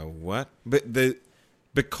 What?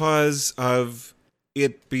 Because of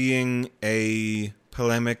it being a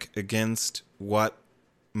polemic against what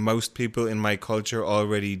most people in my culture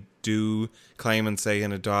already do claim and say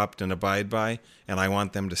and adopt and abide by, and I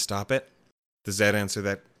want them to stop it. Does that answer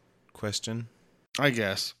that question? I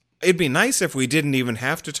guess. It'd be nice if we didn't even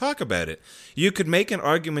have to talk about it. You could make an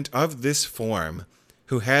argument of this form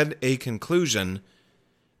who had a conclusion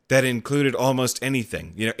that included almost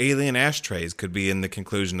anything. Alien ashtrays could be in the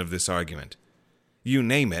conclusion of this argument. You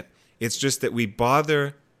name it. It's just that we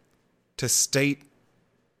bother to state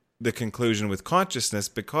the conclusion with consciousness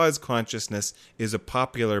because consciousness is a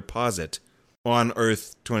popular posit on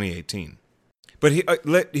Earth 2018. But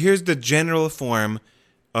here's the general form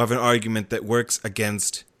of an argument that works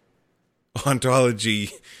against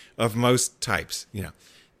ontology of most types,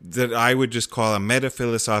 that I would just call a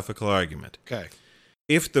metaphilosophical argument. Okay.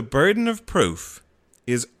 If the burden of proof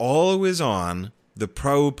is always on the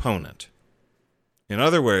proponent, in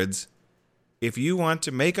other words, if you want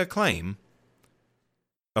to make a claim,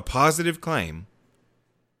 a positive claim,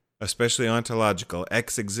 especially ontological,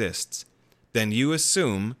 X exists, then you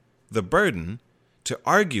assume the burden to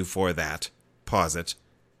argue for that posit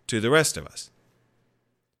to the rest of us.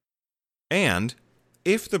 And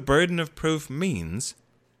if the burden of proof means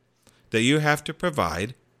that you have to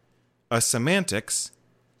provide a semantics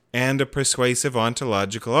and a persuasive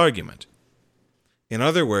ontological argument, in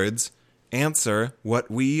other words, answer what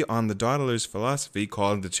we on the Dawdlers philosophy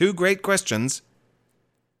call the two great questions: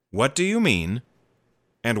 what do you mean,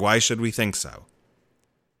 and why should we think so?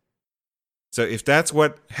 So if that's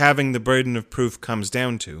what having the burden of proof comes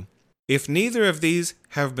down to, if neither of these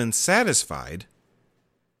have been satisfied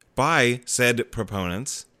by said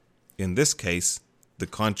proponents, in this case, the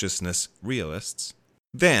consciousness realists,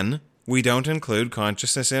 then we don't include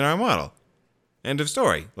consciousness in our model. End of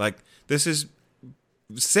story. This is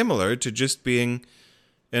similar to just being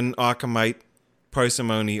an Occamite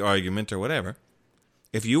parsimony argument or whatever.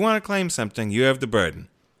 If you want to claim something, you have the burden.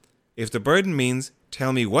 If the burden means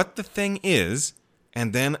tell me what the thing is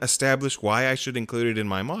and then establish why I should include it in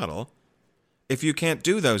my model, if you can't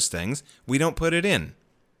do those things, we don't put it in.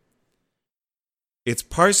 It's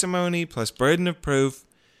parsimony plus burden of proof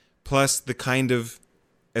plus the kind of,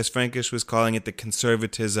 as Frankish was calling it, the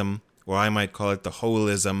conservatism, or I might call it the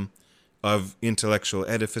holism of intellectual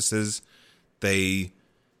edifices. They,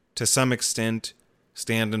 to some extent,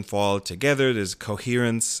 stand and fall together. There's a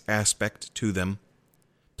coherence aspect to them,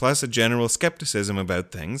 plus a general skepticism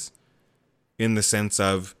about things, in the sense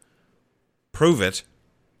of, prove it,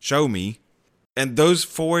 show me. And those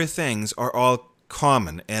four things are all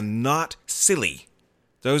common and not silly.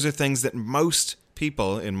 Those are things that most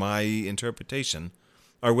people, in my interpretation,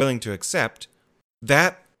 are willing to accept.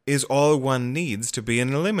 That is all one needs to be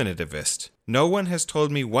an eliminativist. No one has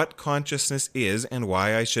told me what consciousness is and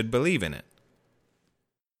why I should believe in it.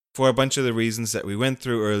 For a bunch of the reasons that we went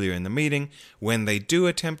through earlier in the meeting, when they do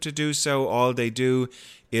attempt to do so, all they do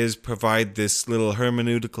is provide this little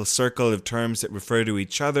hermeneutical circle of terms that refer to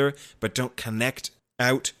each other, but don't connect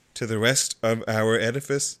out to the rest of our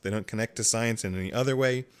edifice. They don't connect to science in any other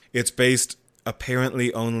way. It's based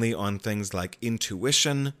apparently only on things like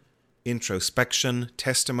intuition, introspection,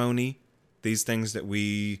 testimony, these things that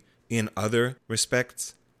we, in other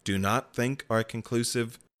respects, do not think are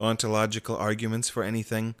conclusive ontological arguments for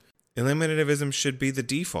anything. Eliminativism should be the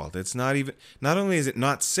default. It's not only is it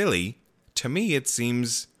not silly, to me it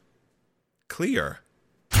seems clear.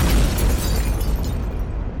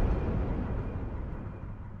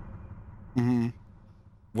 Mm-hmm.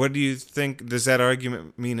 What do you think? Does that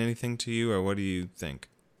argument mean anything to you, or what do you think?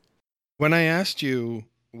 When I asked you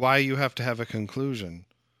why you have to have a conclusion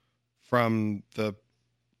from the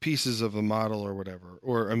pieces of the model or whatever,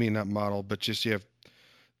 or I mean, not model, but just you have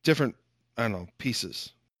different,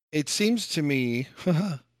 pieces. It seems to me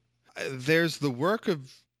there's the work of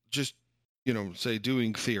just, say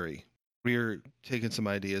doing theory. We're taking some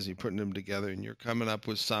ideas, you're putting them together, and you're coming up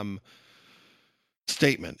with some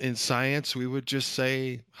statement. In science, we would just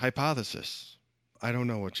say hypothesis. I don't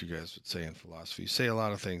know what you guys would say in philosophy. You say a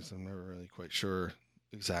lot of things. I'm never really quite sure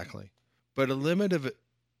exactly. But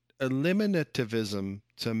eliminativism,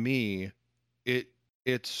 to me, it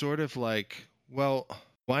it's sort of like, well,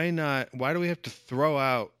 why not? Why do we have to throw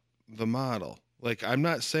out the model? Like, I'm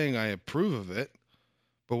not saying I approve of it,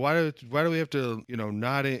 but why do we have to,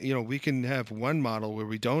 not, we can have one model where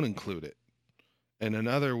we don't include it and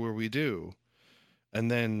another where we do. And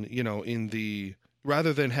then,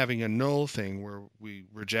 rather than having a null thing where we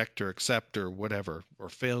reject or accept or whatever, or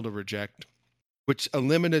fail to reject, which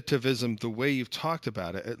eliminativism, the way you've talked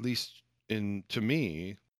about it, at least to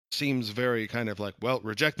me, seems very kind of like, well,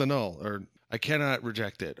 reject the null, or I cannot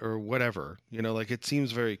reject it, or whatever. Like it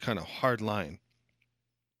seems very kind of hard line.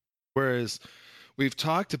 Whereas we've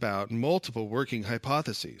talked about multiple working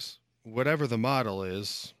hypotheses. Whatever the model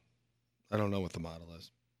is, I don't know what the model is,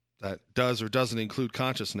 that does or doesn't include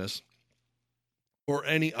consciousness or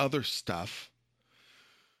any other stuff.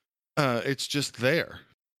 It's just there.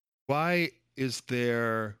 Why is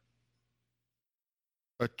there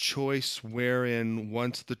a choice wherein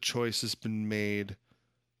once the choice has been made,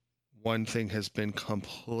 one thing has been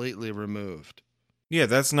completely removed? Yeah,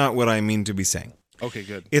 that's not what I mean to be saying. Okay,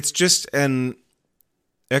 good. It's just an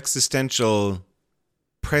existential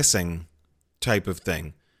pressing type of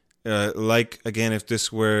thing. Like, again, if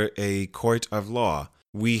this were a court of law,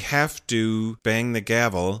 we have to bang the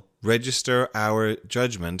gavel, register our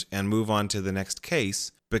judgment, and move on to the next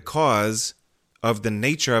case because of the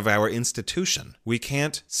nature of our institution. We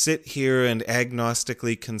can't sit here and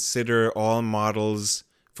agnostically consider all models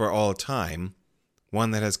for all time.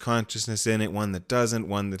 One that has consciousness in it, one that doesn't,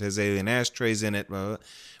 one that has alien ashtrays in it.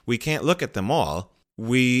 We can't look at them all.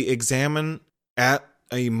 We examine at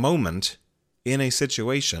a moment in a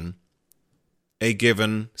situation a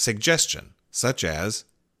given suggestion, such as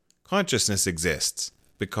consciousness exists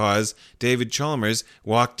because David Chalmers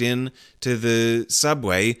walked in to the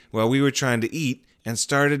subway while we were trying to eat and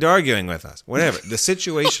started arguing with us. Whatever. The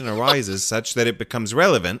situation arises such that it becomes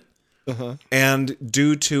relevant. Uh-huh. And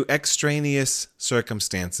due to extraneous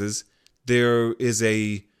circumstances, there is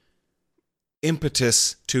a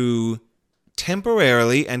impetus to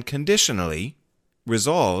temporarily and conditionally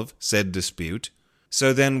resolve said dispute.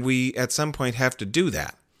 So then we at some point have to do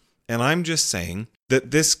that. And I'm just saying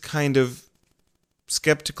that this kind of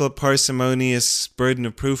skeptical, parsimonious burden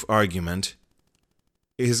of proof argument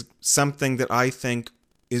is something that I think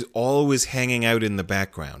is always hanging out in the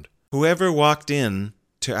background. Whoever walked in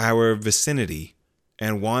to our vicinity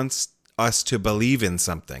and wants us to believe in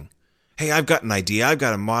something. Hey, I've got an idea. I've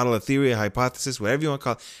got a model, a theory, a hypothesis, whatever you want to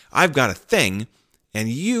call it. I've got a thing, and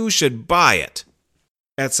you should buy it.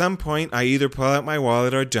 At some point, I either pull out my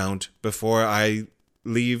wallet or don't before I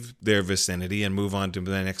leave their vicinity and move on to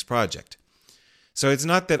the next project. So it's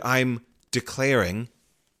not that I'm declaring,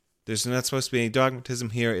 there's not supposed to be any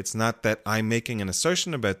dogmatism here. It's not that I'm making an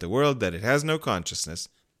assertion about the world that it has no consciousness.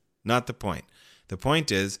 Not the point. The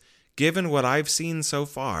point is, given what I've seen so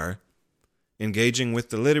far, engaging with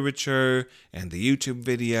the literature and the YouTube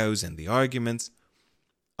videos and the arguments,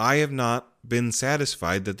 I have not been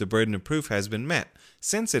satisfied that the burden of proof has been met.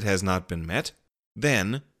 Since it has not been met,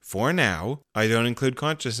 then, for now, I don't include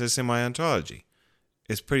consciousness in my ontology.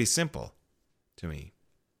 It's pretty simple to me.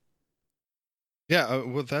 Yeah,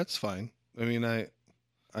 well, that's fine. I mean, that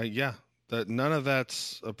none of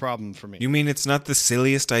that's a problem for me. You mean it's not the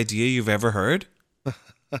silliest idea you've ever heard?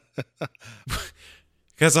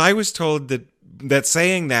 Because I was told that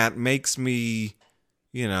saying that makes me,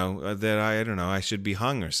 that I don't know, I should be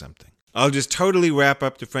hung or something. I'll just totally wrap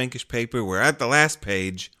up the Frankish paper. We're at the last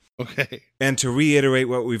page. Okay. And to reiterate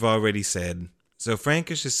what we've already said. So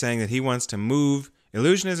Frankish is saying that he wants to move.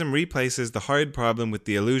 Illusionism replaces the hard problem with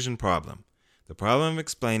the illusion problem. The problem of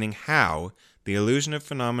explaining how the illusion of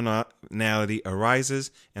phenomenality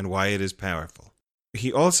arises and why it is powerful.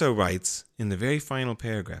 He also writes, in the very final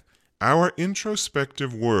paragraph, Our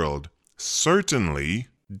introspective world certainly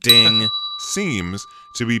ding, seems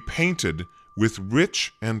to be painted with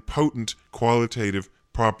rich and potent qualitative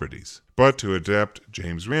properties. But to adapt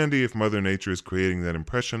James Randi, if Mother Nature is creating that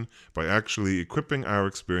impression by actually equipping our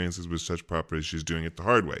experiences with such properties, she's doing it the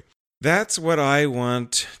hard way. That's what I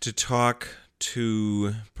want to talk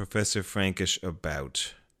to Professor Frankish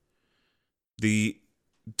about. The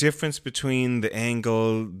difference between the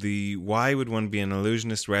angle, the why would one be an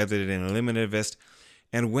illusionist rather than an eliminativist,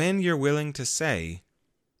 and when you're willing to say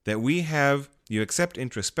that you accept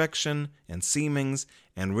introspection and seemings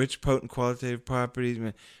and rich, potent qualitative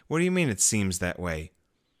properties. What do you mean it seems that way?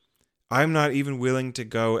 I'm not even willing to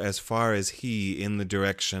go as far as he in the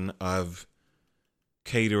direction of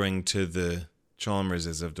catering to the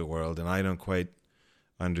Chalmerses of the world, and I don't quite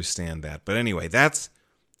understand that. But anyway, that's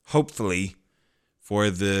hopefully for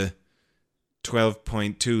the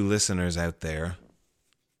 12.2 listeners out there.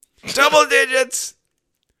 Double digits!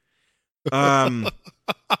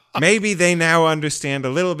 Maybe they now understand a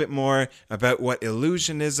little bit more about what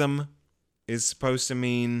illusionism is supposed to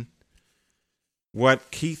mean,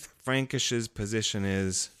 what Keith Frankish's position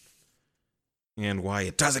is, and why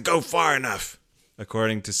it doesn't go far enough,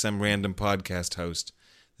 according to some random podcast host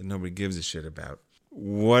that nobody gives a shit about.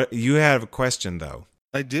 What you have a question though?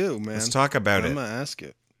 I do, man. Let's talk about it. I'm gonna ask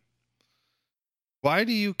it. Why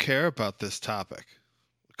do you care about this topic?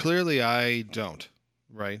 Clearly, I don't.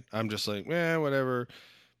 Right? I'm just like, whatever.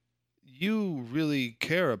 You really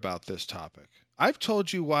care about this topic. I've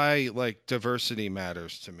told you why, like, diversity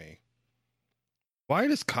matters to me. Why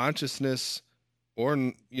does consciousness, or,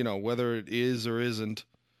 whether it is or isn't,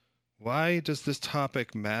 why does this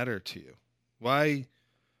topic matter to you? Why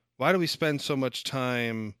do we spend so much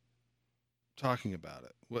time talking about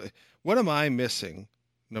it? What am I missing,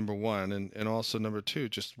 number one, and also number two,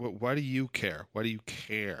 just why do you care? Why do you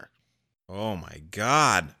care? Oh my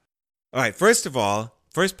God. All right, first of all,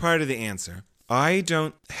 first part of the answer, I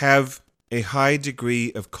don't have a high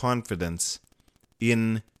degree of confidence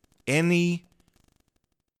in any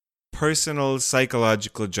personal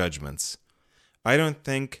psychological judgments. I don't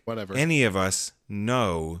think any of us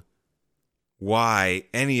know why,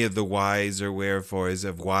 any of the whys or wherefores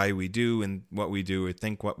of why we do and what we do, or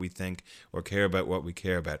think what we think, or care about what we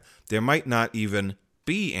care about. There might not even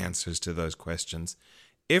be answers to those questions.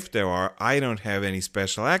 If there are, I don't have any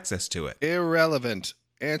special access to it. Irrelevant.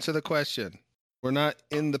 Answer the question. We're not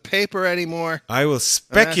in the paper anymore. I will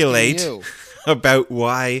speculate about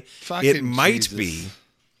why it might be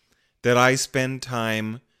that I spend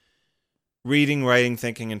time reading, writing,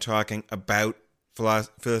 thinking, and talking about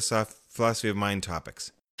philosophy of mind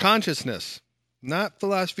topics. Consciousness, not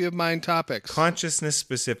philosophy of mind topics. Consciousness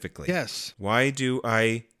specifically. Yes. Why do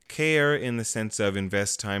I care in the sense of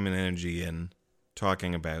invest time and energy in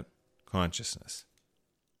talking about consciousness?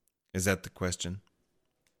 Is that the question?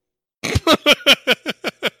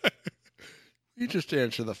 You just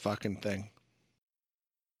answer the fucking thing.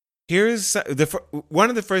 Here's one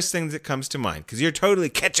of the first things that comes to mind, because you're totally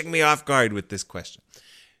catching me off guard with this question.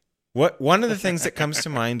 One of the things that comes to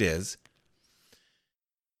mind is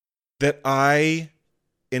that I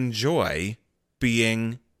enjoy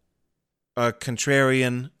being a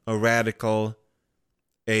contrarian, a radical,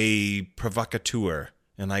 a provocateur,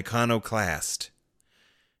 an iconoclast.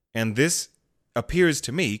 And this appears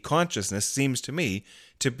to me, consciousness seems to me,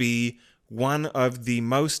 to be one of the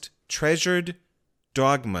most treasured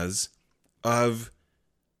dogmas of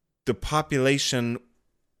the population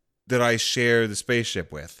that I share the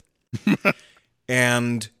spaceship with.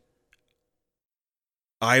 And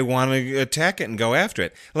I want to attack it and go after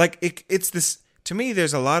it. Like, it's this, to me,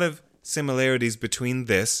 there's a lot of similarities between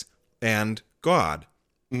this and God.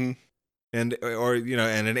 Mm-hmm. And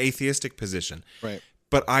an atheistic position. Right.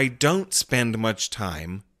 But I don't spend much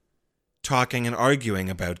time talking and arguing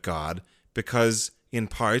about God because, in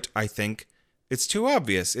part, I think it's too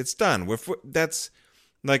obvious. It's done. That's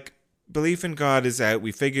like, belief in God is out.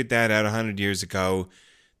 We figured that out 100 years ago.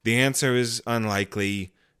 The answer is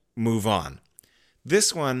unlikely. Move on.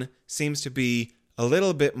 This one seems to be a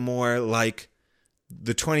little bit more like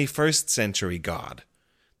the 21st century God.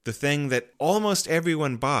 The thing that almost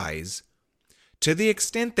everyone buys, to the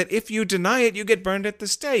extent that if you deny it, you get burned at the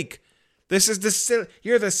stake. This is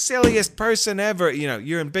you're the silliest person ever.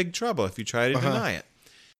 You're in big trouble if you try to deny it.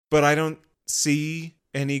 But I don't see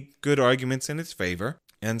any good arguments in its favor.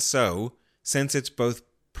 And so, since it's both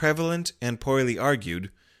prevalent and poorly argued,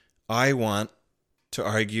 I want to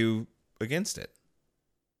argue against it.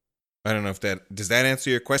 I don't know if does that answer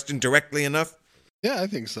your question directly enough? Yeah, I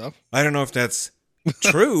think so. I don't know if that's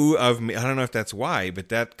true of me. I don't know if that's why, but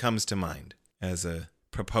that comes to mind as a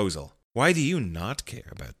proposal. Why do you not care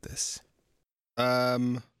about this?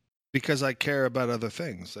 Because I care about other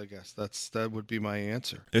things, I guess. That would be my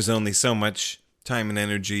answer. There's only so much time and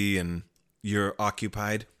energy and you're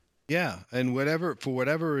occupied. Yeah, and for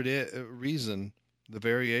whatever it is, reason, the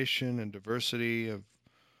variation and diversity of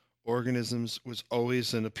organisms was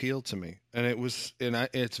always an appeal to me. And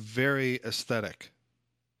it's very aesthetic.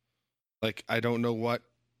 Like, I don't know what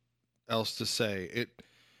else to say.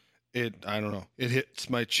 I don't know. It hits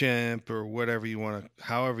my chimp or whatever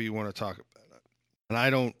however you want to talk about it.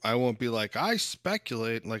 And I won't be like, I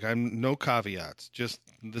speculate, like, I'm no caveats. Just,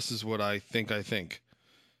 this is what I think.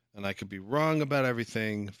 And I could be wrong about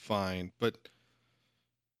everything, fine. But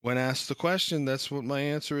when asked the question, that's what my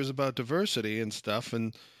answer is about diversity and stuff.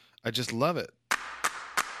 And I just love it.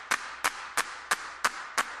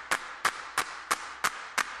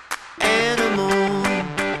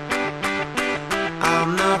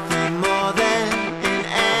 I'm nothing more than an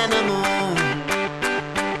animal.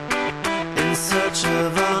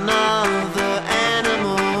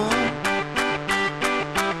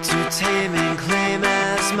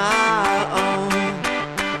 was my own.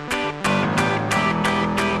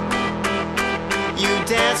 You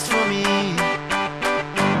danced for me,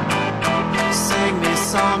 sang me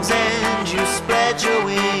songs and you spread your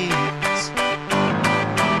wings,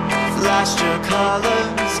 flashed your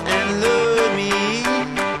colors and lured me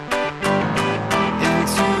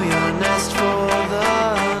into your nest for the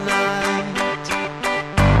night.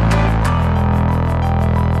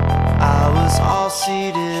 I was all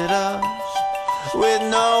seated up with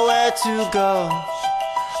nowhere to go,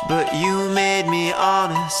 but you made me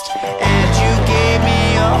honest and you gave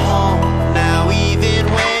me a home. Now even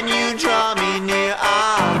when you draw me near,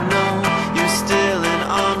 I know you're still an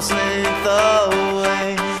arm's length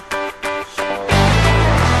away.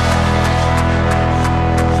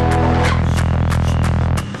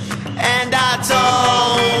 And I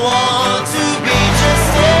don't want to be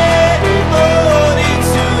just anybody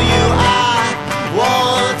to you. I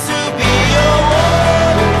want to be your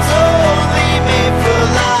one and only, made for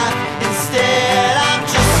life. Instead I'm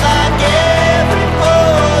just like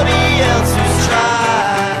everybody else who's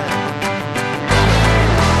tried.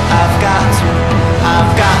 I've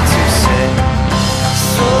got to say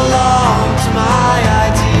so long to my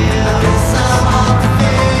ideals.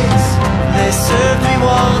 They served me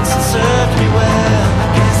once and served me well.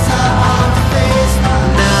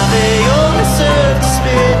 Now they only serve to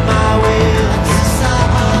spin my wheels.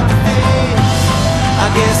 I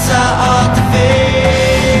guess I ought to